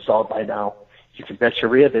wasn't solved by now, you can bet your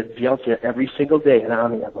rear they'd be out there every single day, an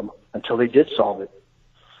army of them, until they did solve it.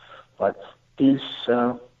 But these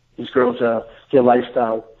girls, their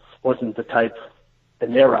lifestyle wasn't the type,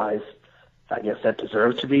 in their eyes, I guess, that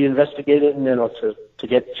deserved to be investigated and to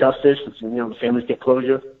get justice. The families get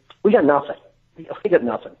closure. We got nothing. We got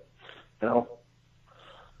nothing.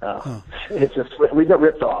 It's just we got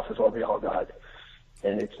ripped off is what we all got,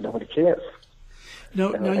 and nobody cares.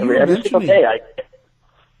 No, you were mentioning.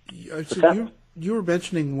 You were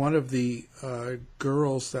mentioning one of the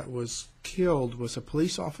girls that was killed was a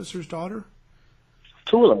police officer's daughter?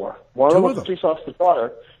 Two of them were. One of them was a police officer's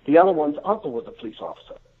daughter. The other one's uncle was a police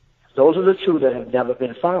officer. Those are the two that have never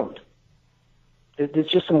been found. There's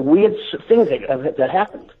just some weird things that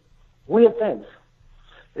happened. Weird things.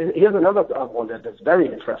 Here's another one that's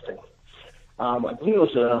very interesting. I believe it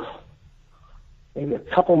was maybe a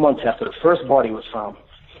couple months after the first body was found.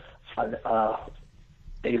 A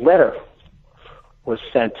letter was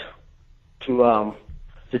sent to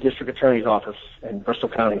the district attorney's office in Bristol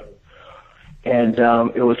County. And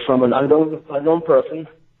it was from an unknown person,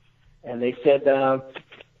 and they said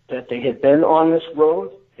that they had been on this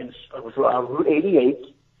road, it was Route 88,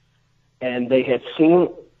 and they had seen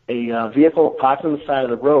a vehicle parked on the side of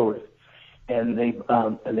the road, and they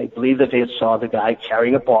believed that they had saw the guy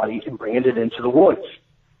carrying a body and bringing it into the woods.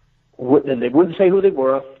 And they wouldn't say who they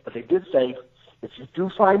were, but they did say, if you do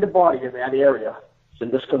find a body in that area,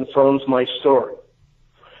 then this confirms my story,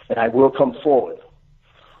 and I will come forward.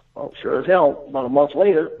 Well, sure as hell, about a month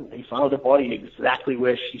later, they found a body exactly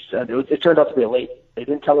where she said. It turned out to be a lady. They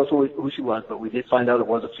didn't tell us who she was, but we did find out it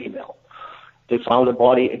was a female. They found a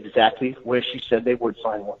body exactly where she said they would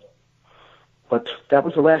find one. But that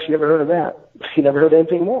was the last she ever heard of that. She never heard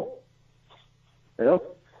anything more. You know,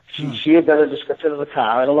 she had got a description of the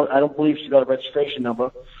car. I don't believe she got a registration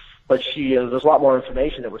number, but there's a lot more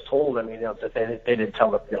information that was told. I mean, that they didn't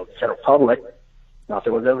tell the general public.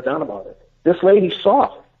 Nothing was ever done about it. This lady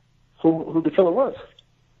saw who the killer was.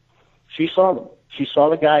 She saw them. She saw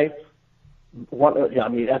the guy.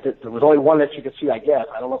 There was only one that she could see, I guess.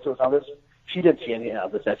 I don't know if there was others. She didn't see any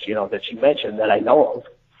others that she mentioned that I know of.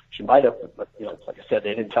 She might have, but like I said,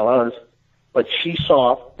 they didn't tell us. But she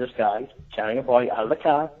saw this guy carrying a body out of the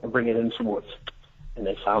car and bringing it into some woods, and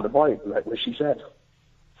they found the body right where she said.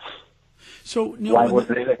 So, Neil, why was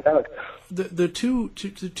they the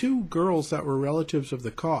two girls that were relatives of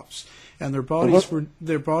the cops, and their bodies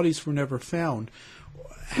were never found.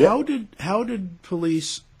 How did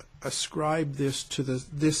police ascribe this to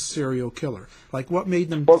this serial killer? Like, what made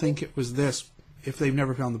them think it was this if they've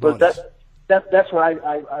never found the bodies? That's what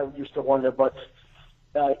I used to wonder, but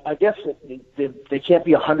I guess they can't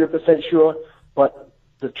be 100% sure. But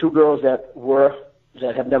the two girls that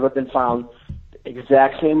have never been found,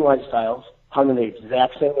 exact same lifestyles, hung in the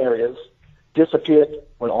exact same areas, disappeared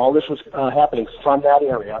when all this was happening from that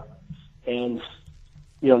area, and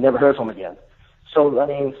never heard from again. So I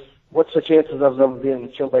mean, what's the chances of them being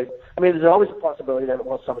killed by? I mean, there's always a possibility that it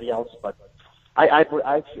was somebody else, but I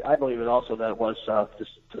believe it also that it was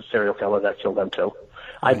the serial killer that killed them too.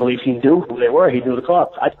 I believe he knew who they were. He knew the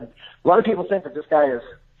cops. A lot of people think that this guy is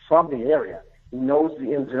from the area. He knows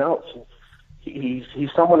the ins and outs. He's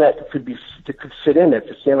someone that could sit in there,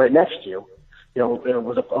 to stand right next to you,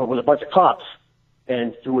 with a bunch of cops,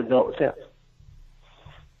 and you would know it was him.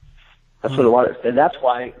 That's what a lot of, and that's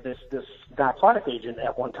why this narcotic agent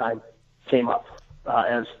at one time came up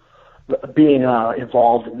as being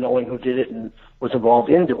involved in knowing who did it and was involved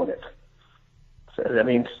in doing it. So, I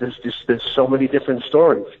mean, there's so many different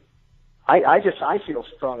stories. I feel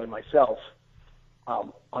strong in myself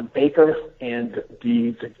on Baker and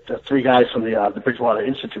the three guys from the Bridgewater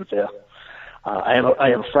Institute there. I have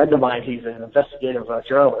a friend of mine. He's an investigative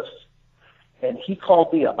journalist, and he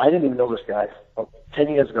called me up. I didn't even know this guy. 10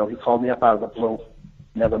 years ago, he called me up out of the blue.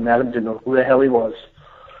 Never met him, didn't know who the hell he was.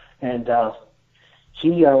 And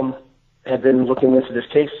he had been looking into this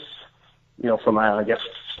case, from, I guess,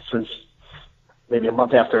 since maybe a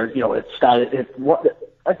month after, it started.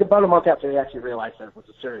 About a month after he actually realized that it was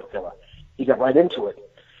a serial killer. He got right into it.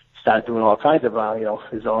 Started doing all kinds of,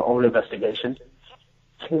 his own investigation.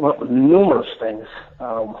 Came up with numerous things.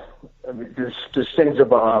 There's things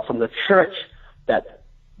about, from the church that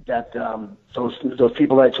those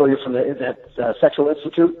people that I told you from that sexual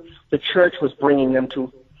institute, the church was bringing them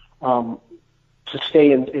to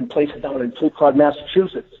stay in places down in Cape Cod,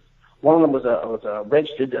 Massachusetts. One of them was a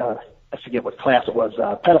registered, I forget what class it was,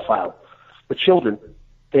 pedophile with children.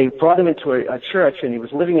 They brought him into a church, and he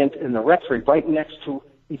was living in the rectory right next to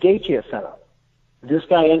the daycare center. This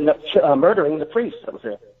guy ended up murdering the priest that was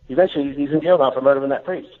there. Eventually, he's in jail now for murdering that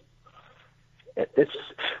priest. And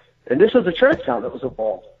this is the church now that was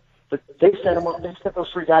involved. But they set him up. They set those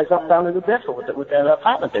three guys up down in New Bedford with that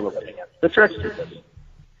apartment they were living in. The church did this.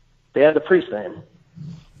 They had the priest name.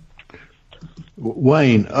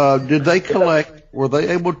 Wayne, did they collect? Were they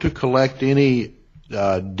able to collect any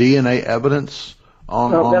DNA evidence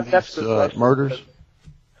on these murders?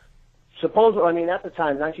 Supposedly, I mean, at the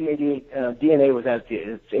time, 1988, DNA was at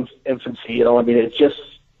its infancy. I mean, it just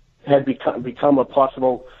had become a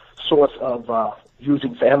possible source of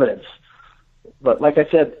using for evidence. But like I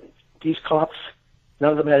said, these cops,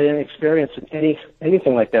 none of them had any experience in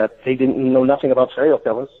anything like that. They didn't know nothing about serial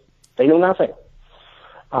killers. They knew nothing.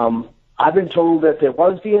 I've been told that there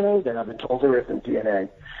was DNA, then I've been told there isn't DNA.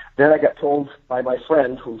 Then I got told by my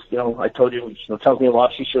friend, who's, I told you, tells me a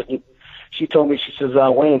lot. She told me, she says,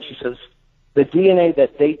 Wayne, she says, the DNA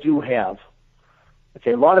that they do have,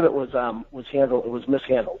 okay, a lot of it was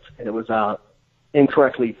mishandled, and it was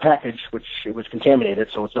incorrectly packaged, which it was contaminated,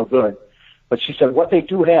 so it's no good. But she said what they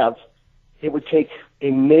do have, it would take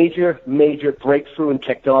a major, major breakthrough in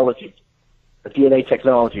technology, the DNA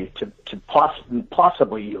technology, to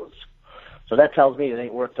possibly use. So that tells me it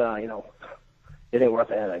ain't worth, it ain't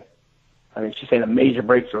worth anything. I mean, she's saying a major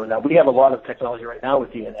breakthrough. Now, we have a lot of technology right now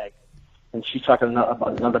with DNA, and she's talking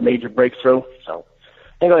about another major breakthrough. So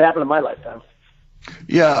it ain't going to happen in my lifetime.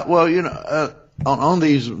 Yeah, well, on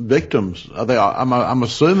these victims, I'm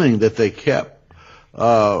assuming that they kept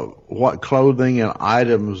what clothing and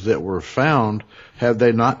items that were found. Have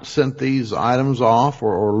they not sent these items off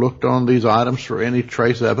or looked on these items for any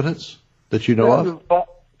trace evidence that you know of?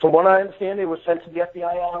 From what I understand, they were sent to the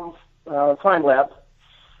FBI crime lab.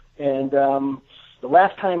 And the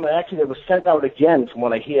last time, actually, they were sent out again, from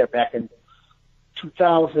what I hear, back in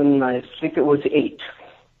 2000, I think it was 8.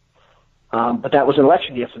 But that was an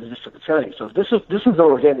election year for the district attorney. So this is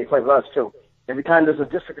organic quite with us, too. Every time there's a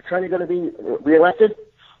district attorney going to be reelected,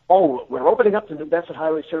 we're opening up the New Bedford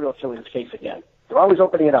Highway serial killings case again. They're always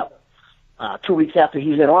opening it up. 2 weeks after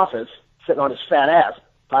he's in office, sitting on his fat ass,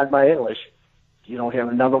 pardon my English, you don't hear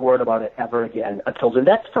another word about it ever again until the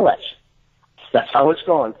next election. That's how it's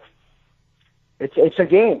going. It's a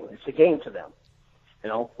game. It's a game to them.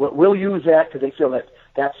 We'll use that because they feel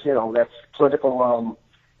that's political,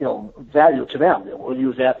 value to them. We'll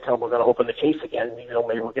use that until we're going to open the case again. Maybe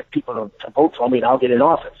we'll get people to vote for me and I'll get in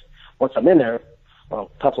office. Once I'm in there, well,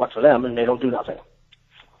 tough luck for them, and they don't do nothing.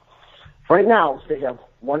 Right now, they have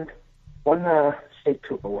one state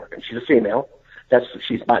trooper working. She's a female. That's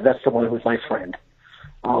the one who's my friend.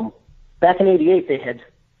 Back in '88, they had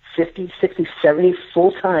 50, 60, 70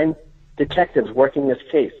 full-time detectives working this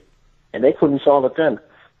case, and they couldn't solve it then.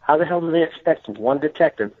 How the hell do they expect one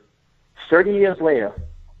detective 30 years later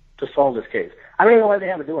to solve this case? I don't even know why they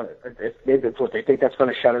haven't doing it. Maybe it's what they think that's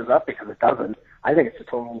going to shut us up, because it doesn't. I think it's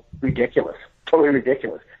totally ridiculous.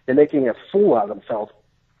 They're making a fool out of themselves,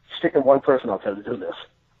 sticking one person out there to do this.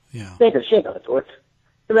 Yeah. They ain't going to do it.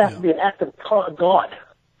 It would have to be an act of God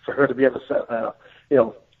for her to be able to,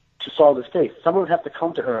 to solve this case. Someone would have to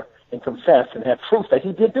come to her and confess and have proof that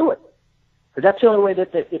he did do it. But that's the only way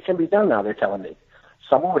that it can be done now, they're telling me.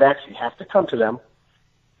 Someone would actually have to come to them,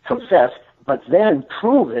 confess, but then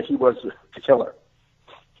prove that he was the killer.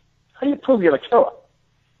 How do you prove you're the killer?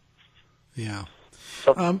 Yeah.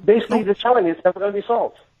 So basically, they're telling you it's never going to be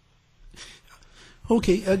solved.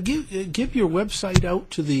 Okay, give your website out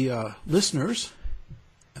to the listeners.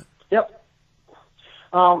 Yep.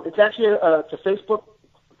 It's actually it's a Facebook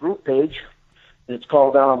group page. It's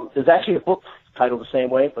called, there's actually a book titled the same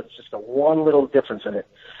way, but it's just one little difference in it.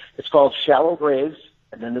 It's called Shallow Graves,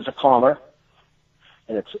 and then there's a comma,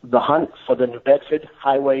 and it's The Hunt for the New Bedford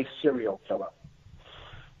Highway Serial Killer.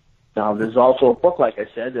 Now, there's also a book, like I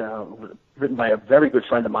said, written by a very good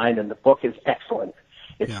friend of mine, and the book is excellent.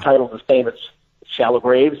 It's titled the same. It's Shallow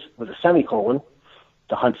Graves with a semicolon,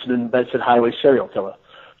 The Hunt for the New Bedford Highway Serial Killer.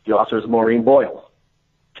 The author is Maureen Boyle.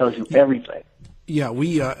 Tells you everything. Yeah,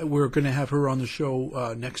 we're going to have her on the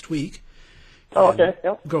show next week. Oh, okay.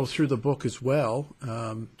 Yep. Go through the book as well.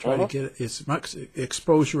 Try to get as much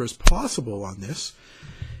exposure as possible on this,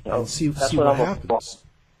 and see what happens.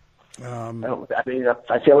 I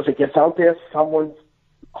feel if it gets out there,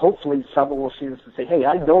 hopefully someone will see this and say, "Hey,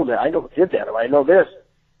 I know that. I know who did that, or I know this."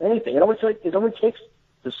 Anything. It only takes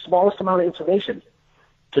the smallest amount of information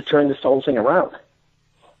to turn this whole thing around.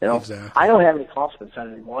 Exactly. I don't have any confidence in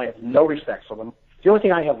it anymore. I have no respect for them. The only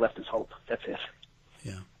thing I have left is hope. That's it.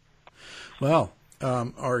 Yeah. Well,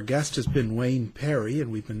 our guest has been Wayne Perry,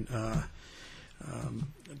 and we've been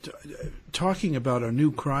talking about a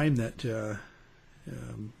new crime that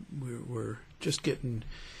we're just getting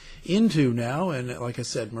into now. And like I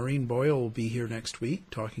said, Maureen Boyle will be here next week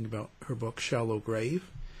talking about her book, Shallow Grave.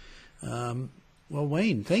 Well,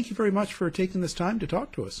 Wayne, thank you very much for taking this time to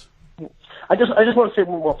talk to us. I just want to say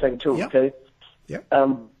one more thing, too, okay? Yep.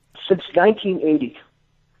 Since 1980,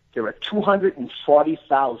 there are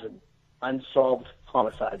 240,000 unsolved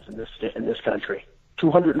homicides in this country.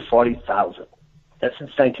 240,000. That's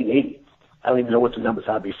since 1980. I don't even know what the numbers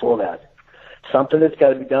are before that. Something that's got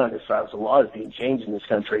to be done as far as the law is being changed in this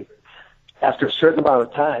country. After a certain amount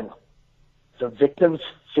of time, the victims'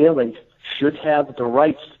 families should have the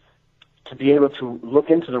rights to be able to look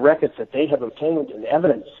into the records that they have obtained and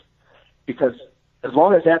evidence. Because as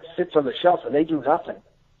long as that sits on the shelf and they do nothing,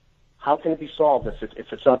 how can it be solved if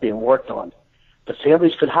it's not being worked on? The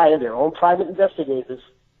families could hire their own private investigators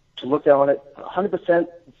to look on it 100%,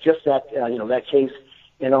 just that case,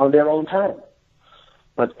 and on their own time.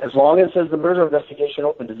 But as long as there's the murder investigation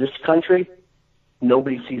open to this country,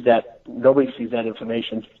 nobody sees that. Nobody sees that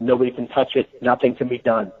information. Nobody can touch it. Nothing can be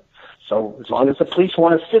done. So as long as the police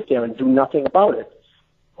want to sit there and do nothing about it,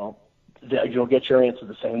 well, you'll get your answer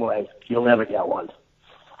the same way. You'll never get one.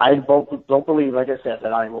 I don't believe, like I said,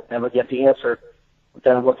 that I will ever get the answer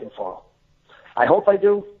that I'm looking for. I hope I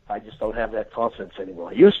do. I just don't have that confidence anymore.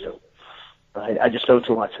 I used to. I just know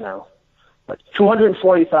too much now. But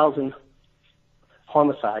 240,000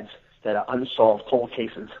 homicides that are unsolved cold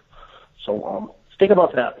cases. So think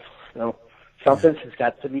about that. Something has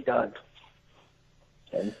got to be done.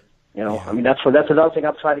 And I mean, that's another thing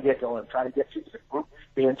I'm trying to get going. I'm trying to get the group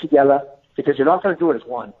being together, because you're not going to do it as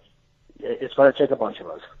one. It's going to take a bunch of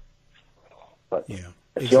us. But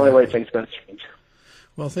it's the only way things are going to change.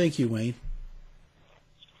 Well, thank you, Wayne.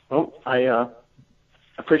 Well, I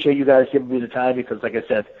appreciate you guys giving me the time, because, like I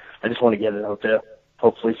said, I just want to get it out there.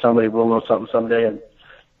 Hopefully somebody will know something someday, and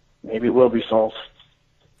maybe it will be solved.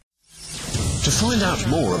 To find out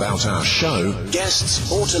more about our show,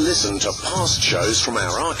 guests, or to listen to past shows from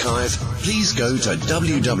our archive, please go to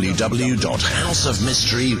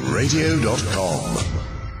www.houseofmysteryradio.com.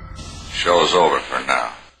 Show's over for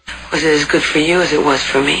now. Was it as good for you as it was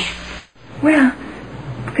for me? Well,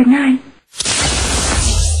 good night.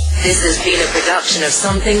 This has been a production of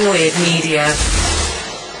Something Weird Media.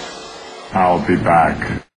 I'll be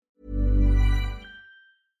back.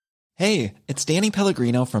 Hey, it's Danny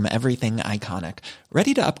Pellegrino from Everything Iconic.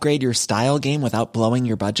 Ready to upgrade your style game without blowing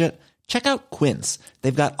your budget? Check out Quince.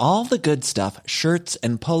 They've got all the good stuff, shirts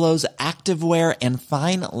and polos, activewear, and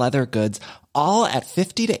fine leather goods, all at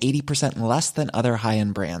 50 to 80% less than other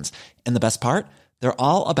high-end brands. And the best part? They're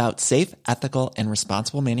all about safe, ethical, and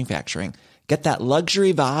responsible manufacturing. Get that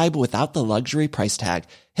luxury vibe without the luxury price tag.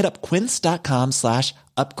 Hit up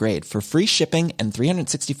quince.com/upgrade for free shipping and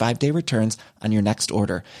 365-day returns on your next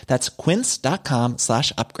order. That's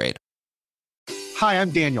quince.com/upgrade. Hi, I'm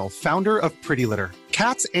Daniel, founder of Pretty Litter.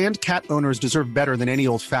 Cats and cat owners deserve better than any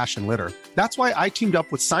old-fashioned litter. That's why I teamed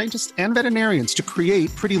up with scientists and veterinarians to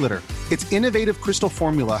create Pretty Litter. Its innovative crystal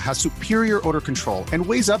formula has superior odor control and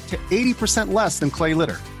weighs up to 80% less than clay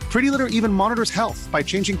litter. Pretty Litter even monitors health by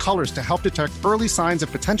changing colors to help detect early signs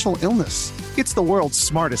of potential illness. It's the world's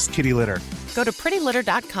smartest kitty litter. Go to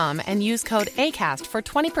prettylitter.com and use code ACAST for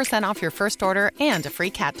 20% off your first order and a free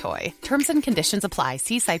cat toy. Terms and conditions apply.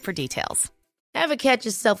 See site for details. Ever catch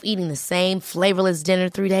yourself eating the same flavorless dinner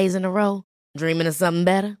 3 days in a row? Dreaming of something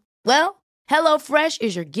better? Well, HelloFresh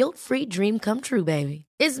is your guilt-free dream come true, baby.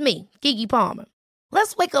 It's me, Keke Palmer.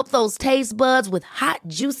 Let's wake up those taste buds with hot,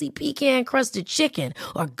 juicy pecan-crusted chicken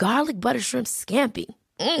or garlic butter shrimp scampi.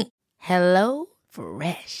 Hello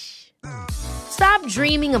Fresh. Stop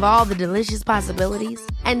dreaming of all the delicious possibilities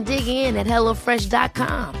and dig in at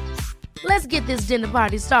HelloFresh.com. Let's get this dinner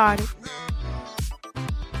party started.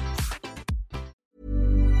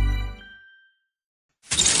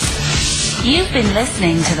 You've been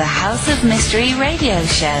listening to the House of Mystery radio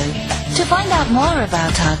show. To find out more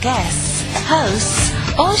about our guests, hosts,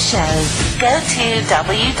 or shows, go to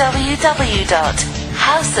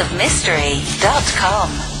www.houseofmystery.com.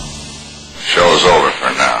 Show's over for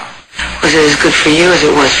now. Was it as good for you as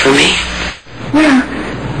it was for me? Well,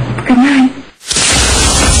 good night.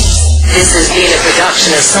 This has been a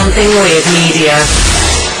production of Something Weird Media.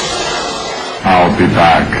 I'll be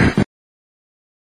back.